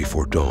dead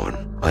before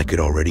dawn. I could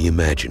already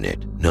imagine it.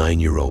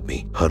 9-year-old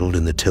me, huddled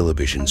in the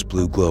television's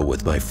blue glow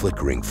with my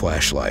flickering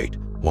flashlight,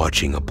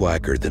 watching a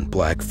blacker than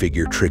black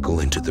figure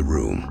trickle into the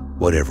room.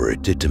 Whatever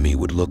it did to me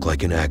would look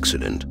like an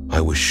accident. I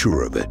was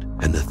sure of it,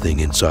 and the thing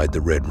inside the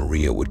Red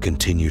Maria would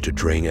continue to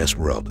drain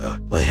Esmeralda.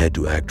 I had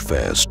to act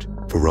fast.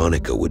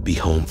 Veronica would be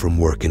home from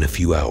work in a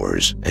few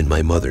hours, and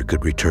my mother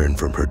could return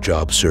from her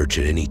job search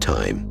at any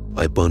time.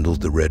 I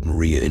bundled the Red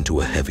Maria into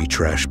a heavy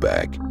trash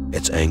bag.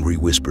 Its angry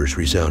whispers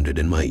resounded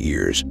in my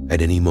ears.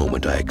 At any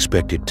moment, I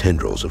expected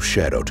tendrils of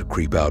shadow to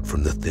creep out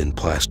from the thin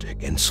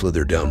plastic and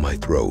slither down my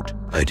throat.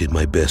 I did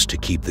my best to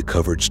keep the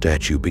covered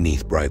statue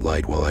beneath bright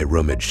light while I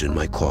rummaged in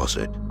my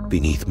closet.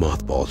 Beneath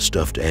mothballed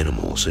stuffed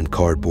animals and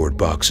cardboard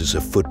boxes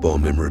of football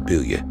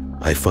memorabilia,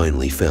 I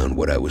finally found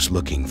what I was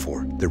looking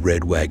for, the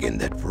red wagon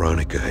that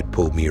Veronica had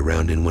pulled me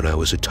around in when I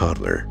was a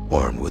toddler.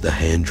 Armed with a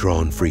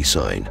hand-drawn free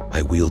sign,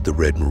 I wheeled the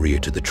Red Maria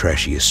to the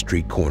trashiest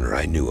street corner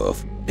I knew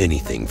of.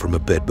 Anything from a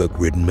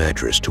bedbug-ridden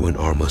mattress to an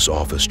armless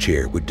office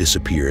chair would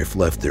disappear if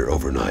left there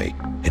overnight,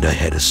 and I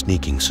had a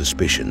sneaking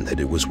suspicion that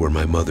it was where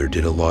my mother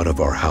did a lot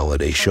of our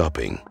holiday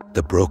shopping.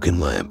 The broken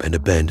lamp and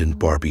abandoned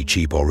Barbie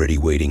Jeep already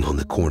waiting on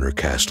the corner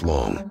cast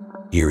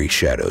long, eerie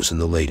shadows in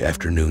the late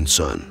afternoon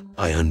sun.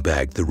 I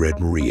unbagged the Red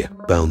Maria,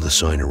 bound the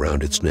sign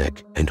around its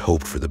neck, and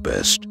hoped for the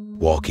best.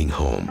 Walking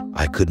home,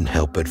 I couldn't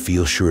help but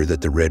feel sure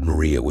that the Red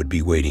Maria would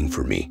be waiting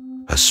for me,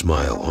 a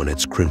smile on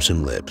its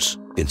crimson lips.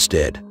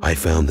 Instead, I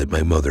found that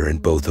my mother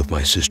and both of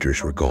my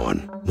sisters were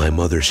gone. My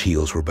mother's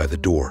heels were by the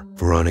door,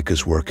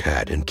 Veronica's work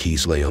hat and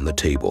keys lay on the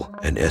table,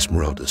 and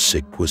Esmeralda's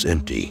sick was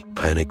empty.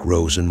 Panic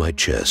rose in my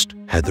chest.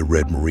 Had the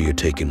Red Maria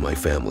taken my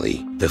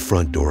family? The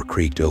front door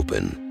creaked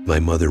open. My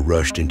mother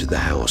rushed into the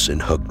house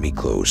and hugged me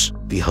close.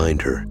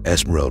 Behind her,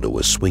 Esmeralda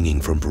was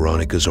swinging from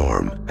Veronica's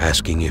arm,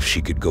 asking if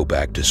she could go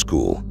back to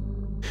school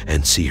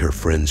and see her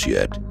friends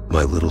yet.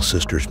 My little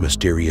sister's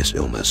mysterious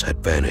illness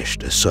had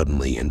vanished as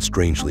suddenly and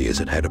strangely as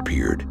it had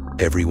appeared.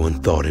 Everyone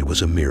thought it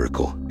was a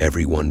miracle,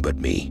 everyone but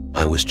me.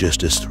 I was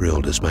just as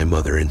thrilled as my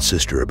mother and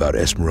sister about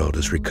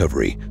Esmeralda's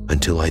recovery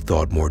until I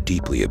thought more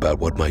deeply about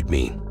what might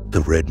mean.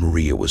 The Red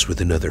Maria was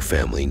with another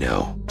family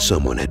now.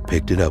 Someone had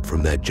picked it up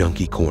from that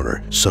junky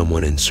corner,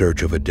 someone in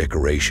search of a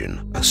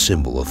decoration, a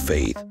symbol of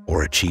faith,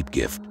 or a cheap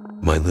gift.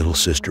 My little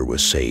sister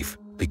was safe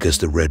because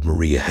the Red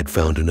Maria had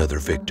found another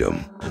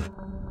victim.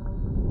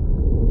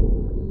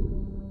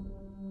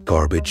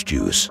 Garbage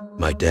juice.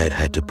 My dad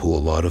had to pull a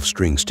lot of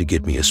strings to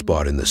get me a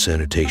spot in the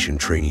sanitation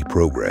trainee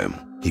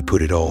program. He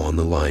put it all on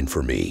the line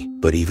for me,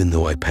 but even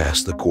though I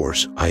passed the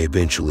course, I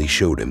eventually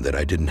showed him that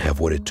I didn't have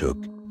what it took.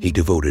 He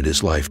devoted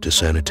his life to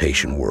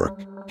sanitation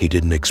work. He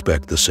didn't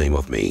expect the same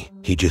of me.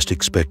 He just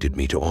expected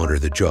me to honor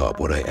the job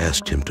when I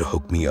asked him to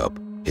hook me up.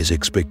 His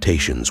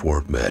expectations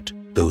weren't met.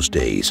 Those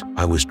days,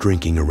 I was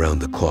drinking around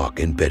the clock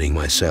and betting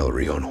my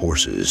salary on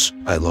horses.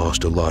 I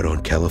lost a lot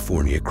on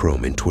California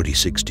Chrome in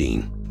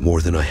 2016,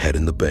 more than I had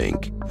in the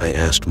bank. I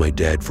asked my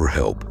dad for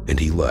help, and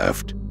he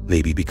laughed.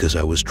 Maybe because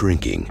I was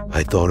drinking,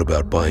 I thought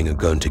about buying a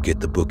gun to get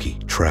the bookie,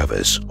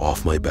 Travis,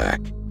 off my back.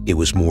 It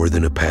was more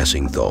than a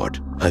passing thought.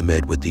 I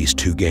met with these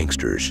two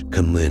gangsters,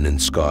 Kunlin and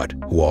Scott,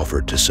 who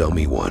offered to sell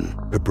me one.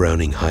 A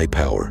Browning high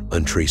power,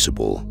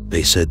 untraceable.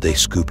 They said they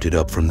scooped it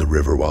up from the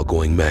river while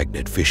going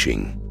magnet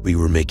fishing. We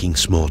were making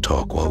small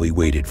talk while we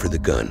waited for the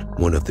gun.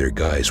 One of their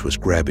guys was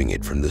grabbing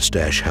it from the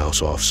stash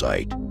house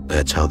off-site.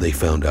 That's how they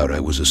found out I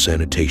was a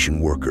sanitation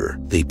worker.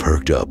 They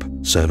perked up.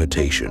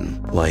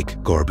 Sanitation.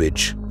 Like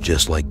garbage.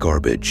 Just like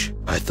garbage.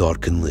 I thought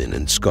Kunlin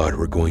and Scott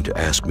were going to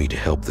ask me to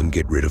help them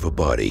get rid of a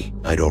body.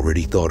 I'd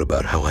already thought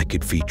about how I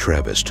could feed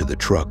Travis to the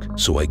truck,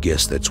 so I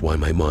guess that's why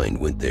my mind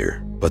went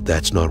there. But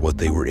that's not what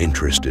they were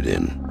interested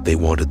in. They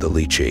wanted the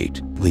leachate.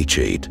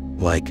 Leachate?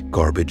 Like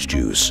garbage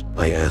juice?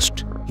 I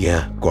asked.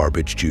 Yeah,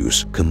 garbage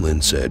juice,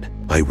 Kunlin said.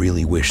 I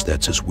really wish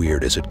that's as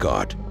weird as it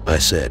got. I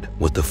said,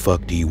 what the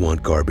fuck do you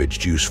want garbage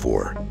juice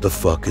for? The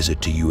fuck is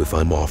it to you if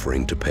I'm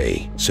offering to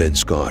pay? Said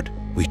Scott.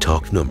 We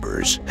talked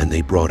numbers, and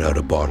they brought out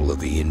a bottle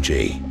of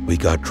E&J. We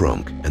got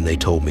drunk, and they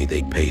told me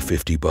they'd pay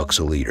 $50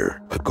 a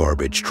liter. A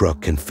garbage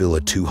truck can fill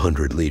a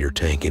 200-liter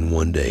tank in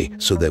one day,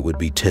 so that would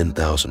be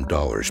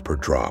 $10,000 per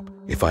drop.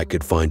 If I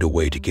could find a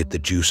way to get the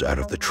juice out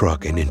of the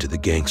truck and into the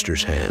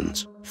gangsters'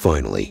 hands.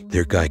 Finally,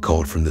 their guy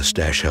called from the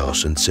stash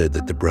house and said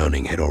that the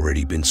Browning had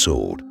already been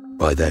sold.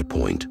 By that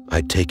point,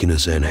 I'd taken a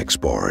Xanax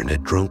bar and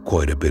had drunk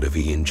quite a bit of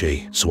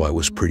E&J, so I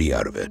was pretty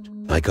out of it.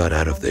 I got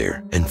out of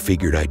there and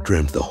figured I'd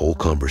dreamt the whole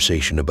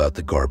conversation about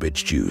the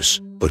garbage juice.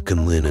 But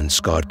Kunlin and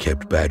Scott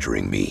kept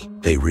badgering me.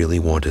 They really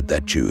wanted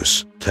that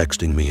juice,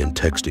 texting me and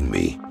texting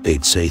me.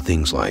 They'd say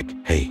things like,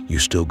 hey, you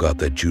still got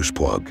that juice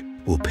plug?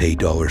 We'll pay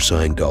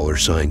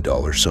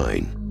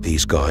 $$.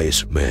 These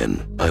guys,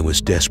 man, I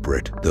was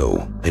desperate,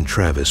 though, and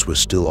Travis was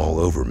still all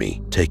over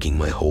me, taking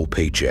my whole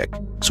paycheck.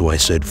 So I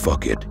said,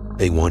 fuck it.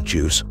 They want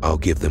juice, I'll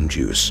give them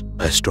juice.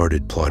 I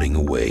started plotting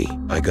away.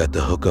 I got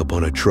the hookup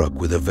on a truck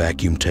with a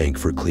vacuum tank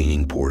for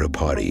cleaning porta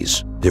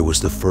potties. There was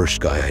the first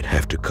guy I'd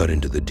have to cut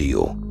into the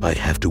deal. I'd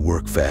have to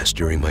work fast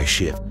during my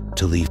shift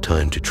to leave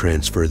time to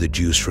transfer the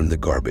juice from the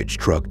garbage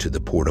truck to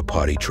the porta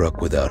potty truck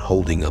without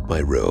holding up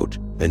my road.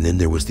 And then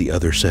there was the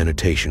other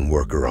sanitation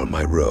worker on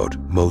my road,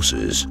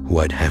 Moses, who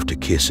I'd have to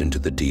kiss into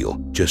the deal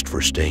just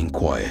for staying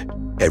quiet.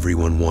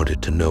 Everyone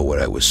wanted to know what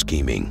I was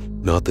scheming.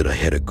 Not that I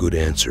had a good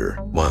answer.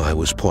 While I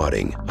was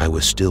plotting, I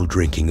was still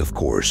drinking, of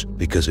course,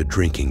 because a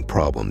drinking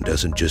problem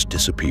doesn't just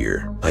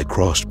disappear. I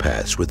crossed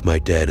paths with my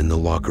dad in the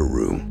locker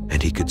room,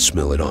 and he could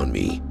smell it on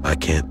me. I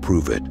can't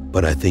prove it,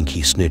 but I think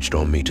he snitched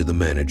on me to the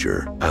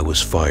manager. I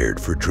was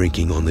fired for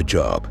drinking on the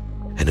job,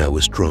 and I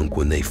was drunk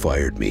when they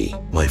fired me.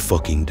 My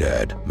fucking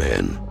dad,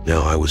 man.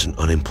 Now I was an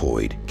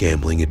unemployed,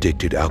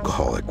 gambling-addicted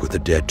alcoholic with a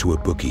debt to a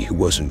bookie who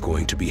wasn't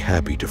going to be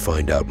happy to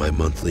find out my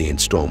monthly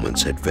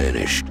installments had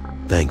vanished.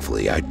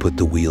 Thankfully, I'd put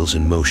the wheels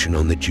in motion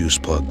on the juice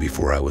plug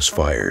before I was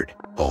fired.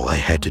 All I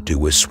had to do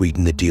was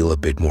sweeten the deal a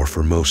bit more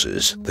for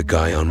Moses, the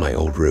guy on my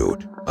old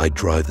route. I'd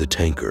drive the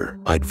tanker.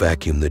 I'd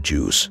vacuum the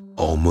juice.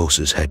 All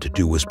Moses had to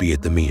do was be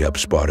at the meetup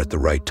spot at the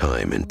right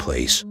time and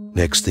place.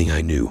 Next thing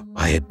I knew,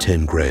 I had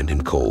 10 grand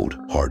in cold,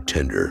 hard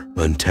tender,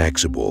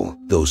 untaxable.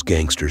 Those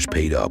gangsters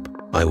paid up.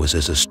 I was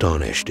as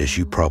astonished as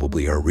you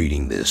probably are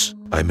reading this.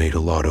 I made a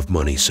lot of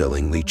money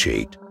selling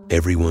leachate.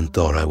 Everyone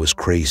thought I was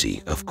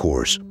crazy, of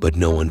course, but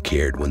no one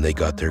cared when they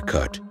got their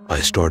cut. I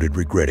started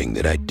regretting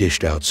that I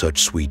dished out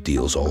such sweet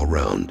deals all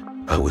around.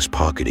 I was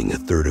pocketing a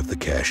third of the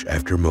cash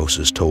after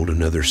Moses told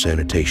another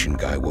sanitation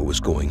guy what was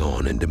going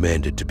on and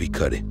demanded to be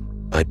cut.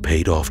 I'd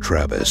paid off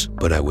Travis,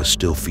 but I was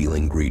still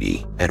feeling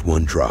greedy. At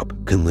one drop,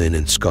 Kunlin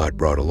and Scott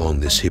brought along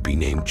this hippie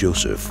named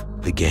Joseph.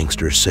 The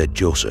gangsters said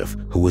Joseph,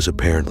 who was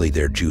apparently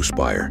their juice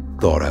buyer,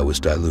 thought I was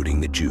diluting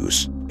the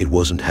juice. It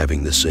wasn't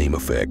having the same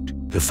effect.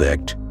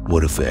 Effect?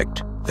 What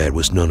effect? That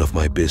was none of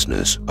my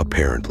business,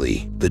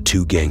 apparently. The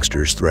two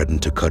gangsters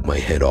threatened to cut my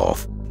head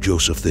off.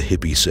 Joseph the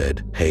hippie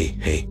said,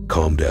 hey,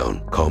 calm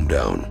down, calm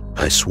down.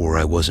 I swore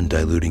I wasn't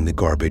diluting the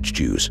garbage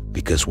juice,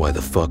 because why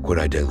the fuck would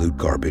I dilute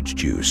garbage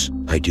juice?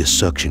 I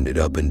just suctioned it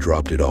up and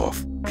dropped it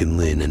off.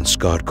 Kunlin and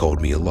Scott called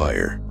me a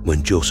liar.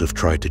 When Joseph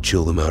tried to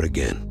chill them out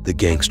again, the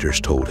gangsters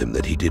told him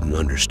that he didn't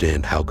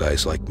understand how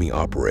guys like me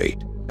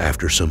operate.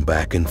 After some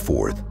back and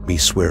forth, me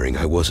swearing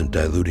I wasn't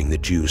diluting the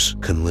juice,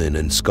 Kunlin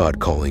and Scott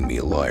calling me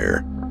a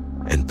liar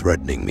and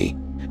threatening me,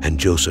 and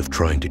Joseph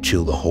trying to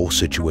chill the whole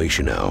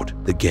situation out,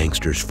 the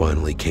gangsters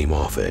finally came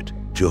off it.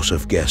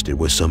 Joseph guessed it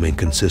was some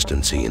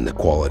inconsistency in the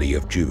quality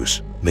of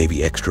juice.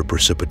 Maybe extra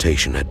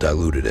precipitation had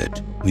diluted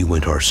it. We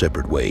went our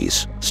separate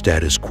ways,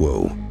 status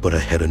quo, but I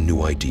had a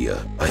new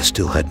idea. I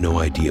still had no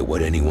idea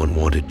what anyone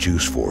wanted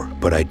juice for,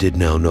 but I did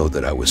now know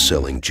that I was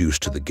selling juice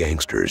to the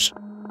gangsters,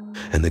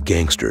 and the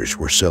gangsters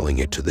were selling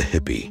it to the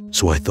hippie,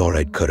 so I thought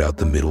I'd cut out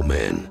the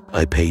middleman.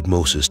 I paid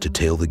Moses to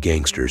tail the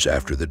gangsters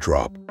after the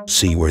drop,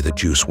 see where the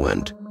juice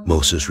went.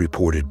 Moses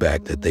reported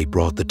back that they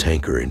brought the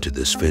tanker into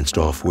this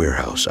fenced-off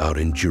warehouse out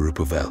in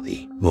Jurupa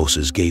Valley.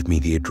 Moses gave me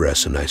the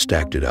address and I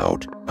stacked it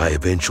out. I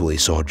eventually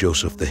saw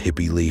Joseph the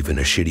hippie leave in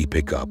a shitty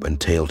pickup and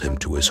tailed him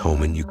to his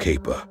home in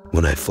Ukapa.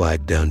 When I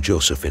flagged down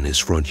Joseph in his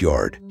front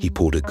yard, he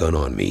pulled a gun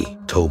on me,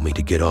 told me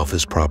to get off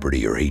his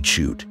property or he'd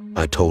shoot.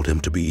 I told him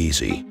to be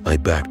easy. I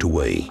backed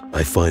away.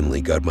 I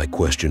finally got my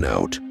question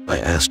out. I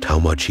asked how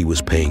much he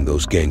was paying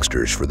those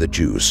gangsters for the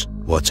juice.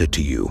 "What's it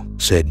to you?"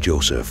 said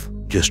Joseph.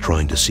 "Just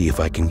trying to see if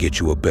I can get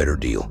you a better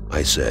deal,"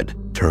 I said.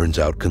 Turns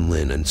out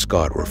Conlin and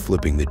Scott were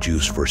flipping the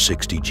juice for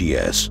 60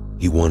 GS.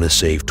 "You want to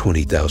save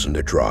 20,000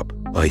 a drop,"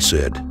 I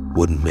said.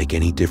 "Wouldn't make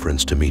any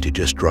difference to me to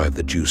just drive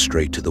the juice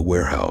straight to the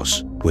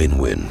warehouse.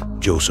 Win-win."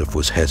 Joseph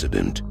was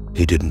hesitant.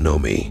 He didn't know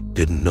me,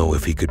 didn't know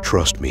if he could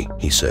trust me,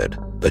 he said.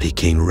 But he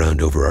came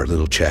around over our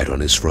little chat on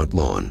his front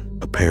lawn.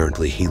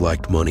 Apparently he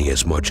liked money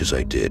as much as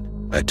I did.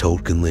 I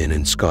told Conlin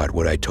and Scott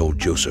what I told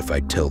Joseph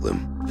I'd tell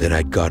them, that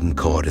I'd gotten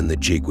caught and the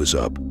jig was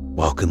up.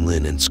 While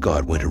Conlin and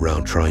Scott went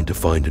around trying to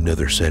find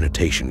another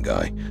sanitation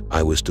guy,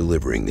 I was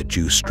delivering the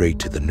juice straight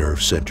to the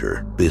nerve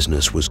center.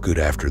 Business was good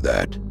after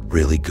that,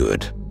 really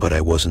good, but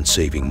I wasn't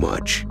saving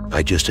much.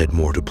 I just had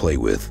more to play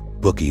with.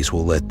 Bookies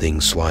will let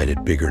things slide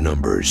at bigger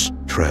numbers.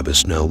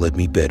 Travis now let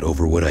me bet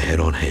over what I had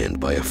on hand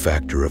by a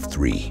factor of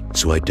 3,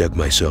 so I dug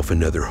myself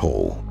another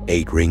hole.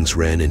 8 rings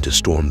ran in to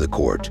storm the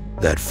court.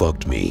 That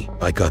fucked me.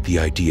 I got the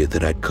idea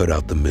that I'd cut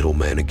out the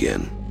middleman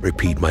again.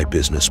 Repeat my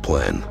business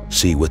plan,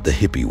 see what the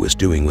hippie was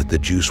doing with the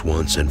juice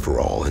once and for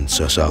all, and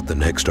suss out the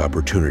next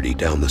opportunity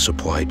down the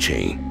supply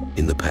chain.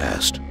 In the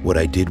past, what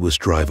I did was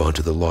drive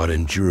onto the lot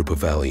in Jurupa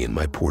Valley in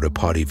my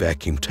porta-potty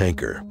vacuum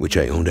tanker, which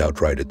I owned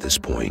outright at this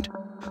point,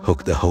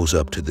 hook the hose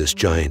up to this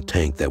giant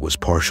tank that was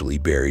partially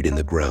buried in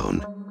the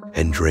ground,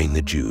 and drain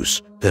the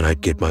juice. Then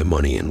I'd get my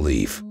money and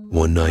leave.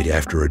 One night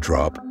after a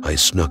drop, I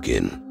snuck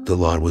in. The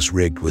lot was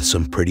rigged with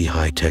some pretty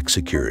high-tech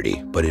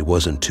security, but it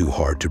wasn't too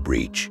hard to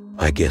breach.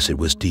 I guess it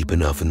was deep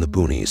enough in the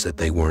boonies that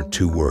they weren't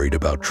too worried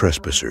about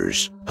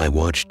trespassers. I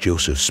watched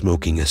Joseph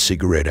smoking a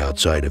cigarette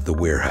outside of the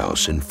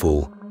warehouse in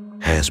full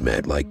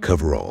hazmat-like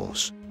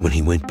coveralls. When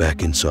he went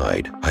back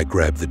inside, I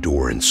grabbed the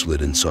door and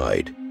slid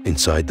inside.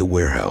 Inside the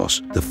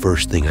warehouse, the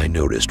first thing I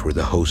noticed were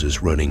the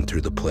hoses running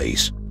through the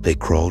place. They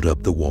crawled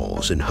up the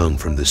walls and hung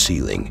from the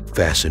ceiling,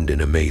 fastened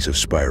in a maze of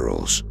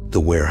spirals. The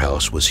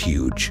warehouse was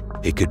huge.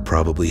 It could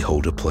probably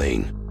hold a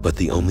plane, but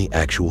the only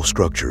actual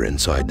structure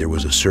inside there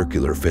was a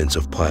circular fence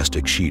of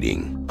plastic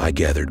sheeting. I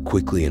gathered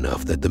quickly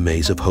enough that the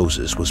maze of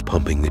hoses was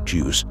pumping the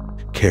juice,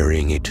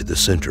 carrying it to the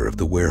center of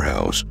the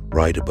warehouse,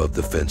 right above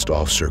the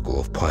fenced-off circle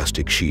of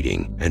plastic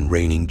sheeting, and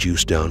raining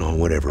juice down on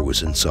whatever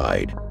was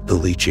inside. The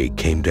leachate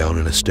came down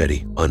in a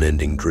steady,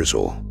 unending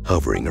drizzle.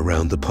 Hovering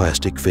around the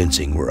plastic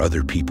fencing were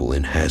other people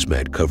in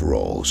hazmat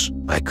coveralls.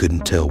 I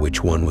couldn't tell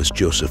which one was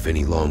Joseph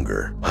any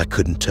longer. I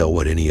couldn't tell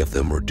what any of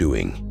them were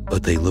doing,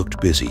 but they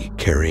looked busy,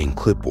 carrying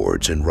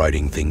clipboards and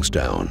writing things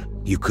down.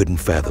 You couldn't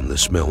fathom the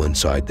smell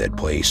inside that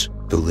place.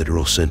 The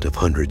literal scent of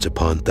hundreds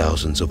upon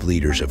thousands of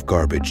liters of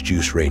garbage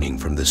juice raining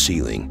from the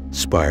ceiling,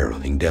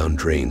 spiraling down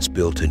drains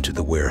built into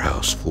the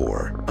warehouse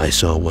floor. I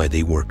saw why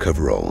they wore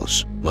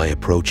coveralls. My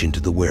approach into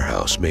the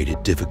warehouse made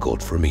it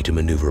difficult for me to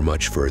maneuver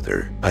much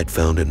further. I'd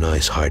found a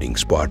nice hiding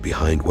spot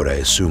behind what I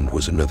assumed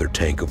was another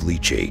tank of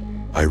leachate.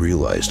 I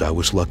realized I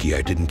was lucky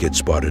I didn't get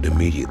spotted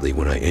immediately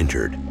when I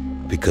entered,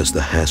 because the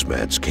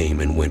hazmats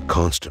came and went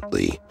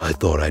constantly. I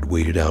thought I'd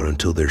wait it out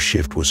until their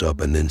shift was up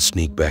and then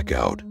sneak back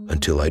out,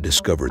 until I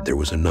discovered there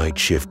was a night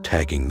shift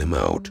tagging them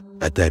out.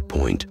 At that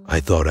point, I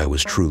thought I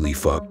was truly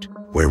fucked.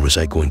 Where was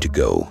I going to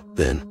go?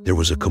 Then, there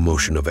was a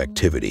commotion of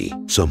activity.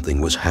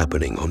 Something was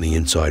happening on the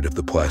inside of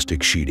the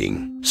plastic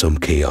sheeting. Some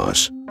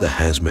chaos. The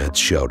hazmats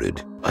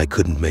shouted. I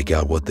couldn't make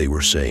out what they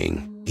were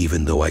saying.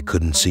 Even though I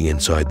couldn't see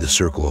inside the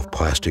circle of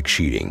plastic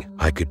sheeting,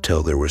 I could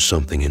tell there was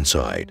something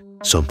inside.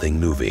 Something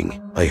moving.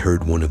 I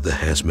heard one of the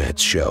hazmats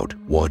shout,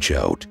 "Watch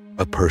out."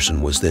 A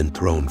person was then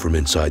thrown from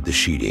inside the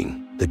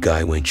sheeting. The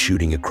guy went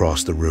shooting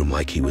across the room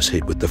like he was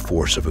hit with the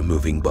force of a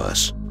moving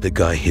bus. The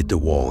guy hit the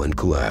wall and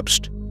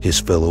collapsed. His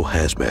fellow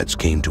hazmats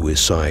came to his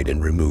side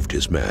and removed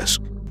his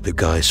mask. The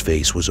guy's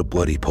face was a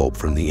bloody pulp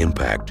from the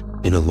impact.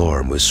 An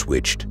alarm was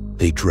switched.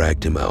 They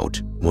dragged him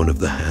out. One of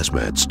the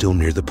hazmats still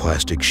near the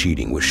plastic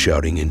sheeting was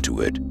shouting into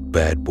it,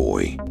 "Bad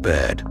boy,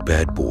 bad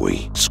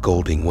boy,"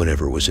 scolding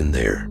whatever was in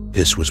there.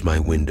 This was my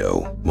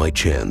window, my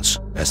chance.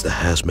 As the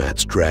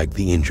hazmats dragged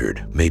the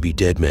injured, maybe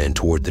dead man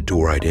toward the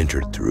door I'd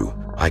entered through,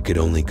 I could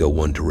only go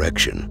one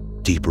direction,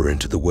 deeper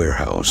into the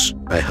warehouse.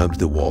 I hugged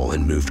the wall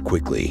and moved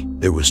quickly.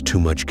 There was too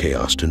much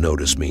chaos to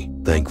notice me.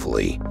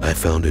 Thankfully, I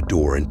found a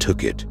door and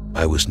took it.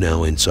 I was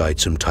now inside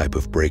some type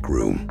of break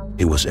room.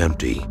 It was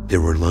empty. There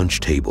were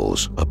lunch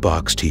tables, a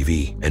box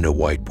TV, and a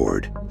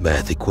whiteboard.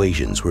 Math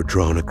equations were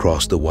drawn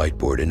across the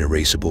whiteboard in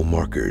erasable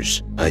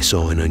markers. I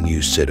saw an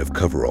unused set of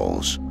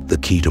coveralls, the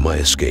key to my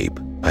escape.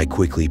 I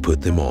quickly put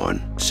them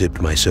on,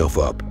 zipped myself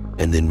up,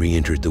 and then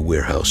re-entered the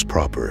warehouse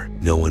proper.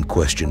 No one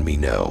questioned me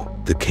now.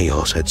 The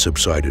chaos had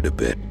subsided a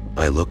bit.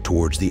 I looked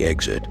towards the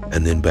exit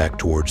and then back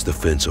towards the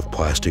fence of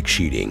plastic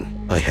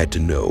sheeting. I had to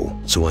know,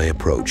 so I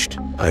approached.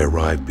 I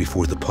arrived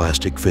before the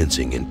plastic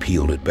fencing and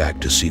peeled it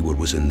back to see what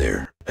was in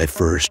there. At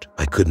first,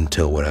 I couldn't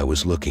tell what I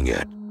was looking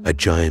at. A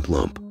giant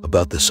lump,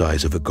 about the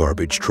size of a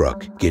garbage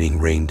truck, getting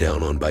rained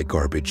down on by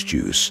garbage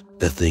juice.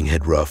 The thing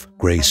had rough,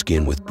 gray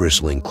skin with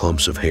bristling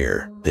clumps of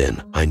hair.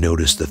 Then, I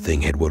noticed the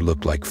thing had what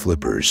looked like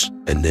flippers.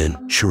 And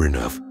then, sure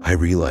enough, I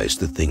realized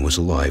the thing was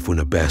alive when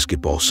a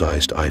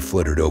basketball-sized eye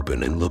fluttered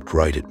open and looked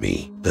right at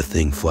me. The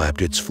thing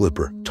flapped its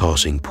flipper,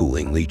 tossing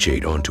pooling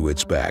leachate onto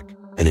its back.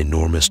 An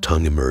enormous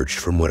tongue emerged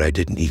from what I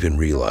didn't even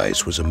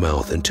realize was a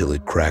mouth until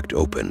it cracked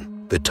open.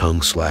 The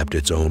tongue slapped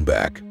its own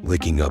back,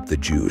 licking up the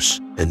juice,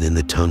 and then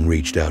the tongue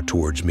reached out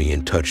towards me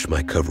and touched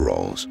my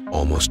coveralls,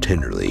 almost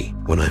tenderly.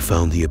 When I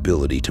found the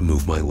ability to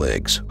move my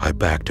legs, I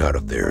backed out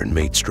of there and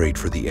made straight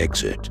for the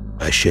exit.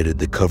 I shedded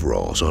the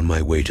coveralls on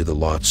my way to the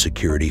lot's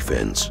security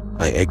fence.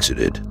 I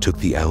exited, took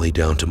the alley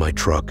down to my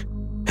truck,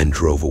 and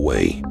drove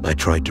away. I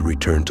tried to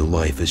return to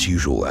life as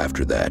usual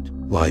after that.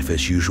 Life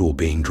as usual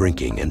being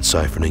drinking and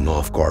siphoning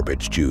off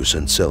garbage juice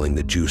and selling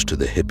the juice to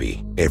the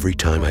hippie. Every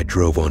time I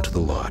drove onto the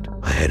lot,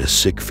 I had a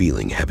sick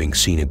feeling having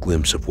seen a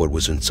glimpse of what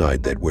was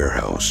inside that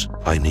warehouse.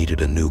 I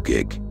needed a new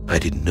gig. I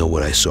didn't know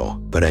what I saw,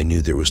 but I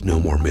knew there was no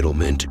more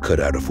middlemen to cut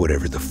out of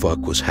whatever the fuck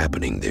was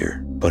happening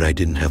there. But I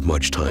didn't have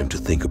much time to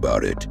think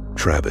about it.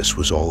 Travis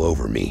was all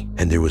over me,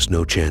 and there was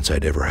no chance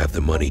I'd ever have the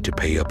money to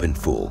pay up in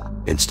full.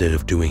 Instead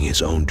of doing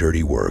his own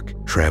dirty work,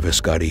 Travis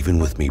got even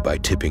with me by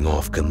tipping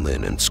off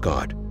Conlin and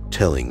Scott,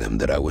 telling them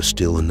that I was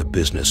still in the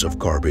business of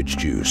garbage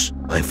juice.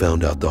 I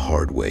found out the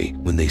hard way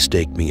when they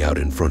staked me out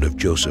in front of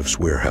Joseph's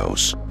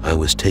warehouse. I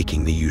was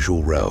taking the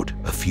usual route,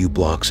 a few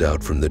blocks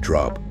out from the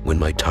drop, when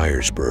my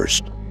tires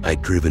burst.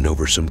 I'd driven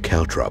over some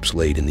caltrops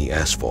laid in the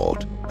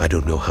asphalt. I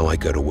don't know how I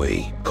got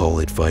away. Call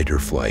it fight or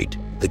flight.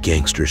 The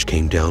gangsters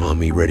came down on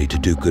me ready to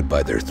do good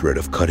by their threat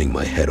of cutting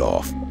my head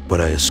off,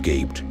 but I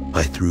escaped.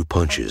 I threw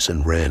punches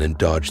and ran and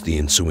dodged the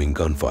ensuing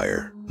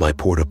gunfire. My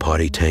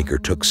porta-potty tanker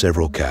took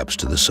several cabs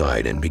to the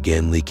side and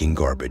began leaking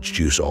garbage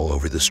juice all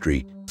over the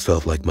street.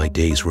 Felt like my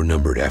days were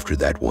numbered after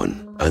that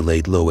one. I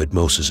laid low at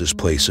Moses's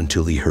place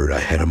until he heard I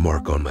had a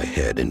mark on my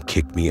head and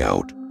kicked me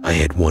out. I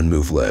had one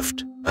move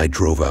left. I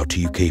drove out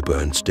to Ukapa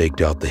and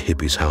staked out the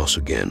hippie's house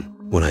again.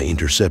 When I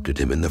intercepted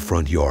him in the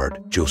front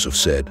yard, Joseph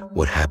said,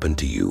 "What happened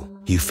to you?"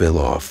 "You fell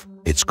off."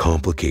 "It's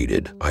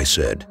complicated," I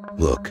said.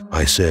 "Look,"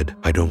 I said,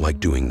 "I don't like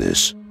doing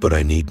this, but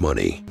I need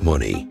money."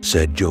 "Money,"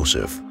 said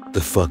Joseph.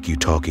 "The fuck you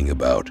talking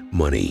about?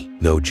 Money.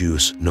 No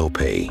juice, no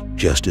pay."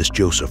 Just as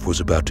Joseph was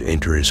about to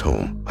enter his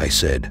home, I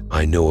said,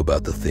 "I know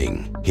about the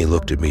thing." He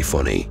looked at me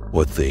funny.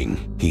 "What thing?"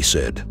 he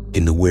said.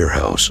 "In the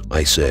warehouse,"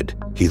 I said.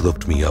 He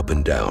looked me up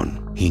and down.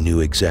 He knew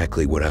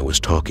exactly what I was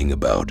talking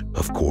about.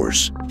 "Of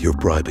course, you're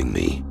bribing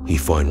me," he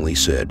finally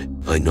said.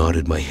 I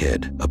nodded my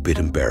head, a bit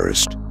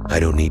embarrassed. "I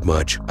don't need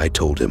much," I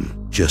told him.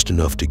 "Just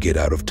enough to get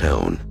out of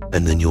town,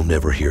 and then you'll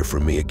never hear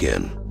from me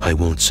again. I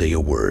won't say a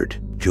word."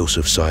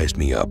 Joseph sized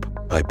me up.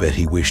 I bet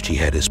he wished he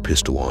had his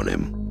pistol on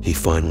him. He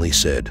finally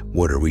said,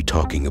 "What are we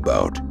talking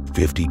about?"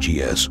 50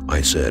 GS,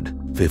 I said.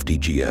 50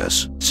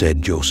 GS,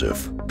 said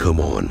Joseph. "Come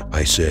on,"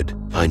 I said.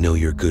 "I know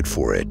you're good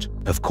for it."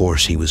 Of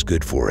course he was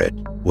good for it.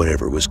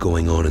 Whatever was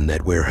going on in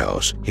that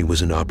warehouse, it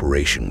was an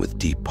operation with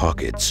deep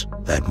pockets.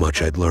 That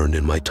much I'd learned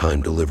in my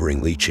time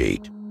delivering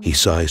leachate. He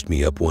sized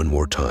me up one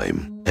more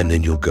time. "And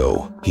then you'll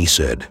go," he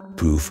said.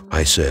 "Poof,"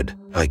 I said.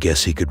 I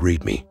guess he could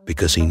read me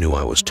because he knew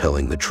I was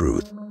telling the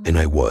truth. And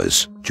I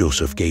was.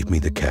 Joseph gave me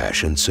the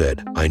cash and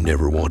said, "I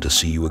never want to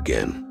see you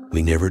again."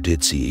 We never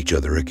did see each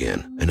other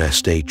again, and I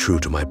stayed true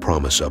to my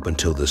promise up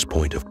until this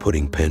point of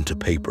putting pen to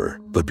paper.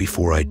 But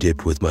before I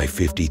dipped with my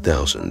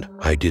 50,000,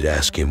 I did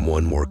ask him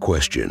one more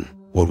question.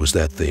 "What was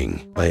that thing?"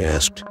 I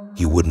asked.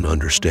 "You wouldn't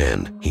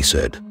understand," he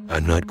said.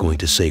 "I'm not going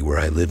to say where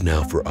I live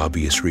now for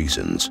obvious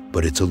reasons,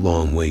 but it's a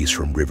long ways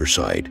from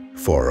Riverside,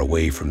 far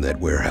away from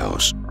that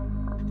warehouse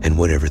and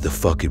whatever the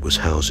fuck it was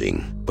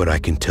housing. But I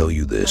can tell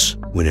you this,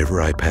 whenever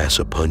I pass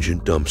a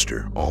pungent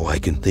dumpster, all I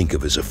can think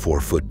of is a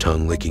 4-foot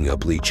tongue licking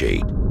up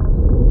leachate."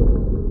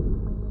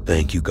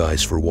 Thank you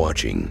guys for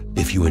watching.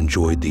 If you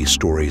enjoyed these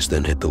stories,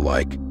 then hit the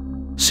like.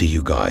 See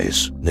you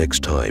guys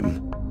next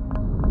time.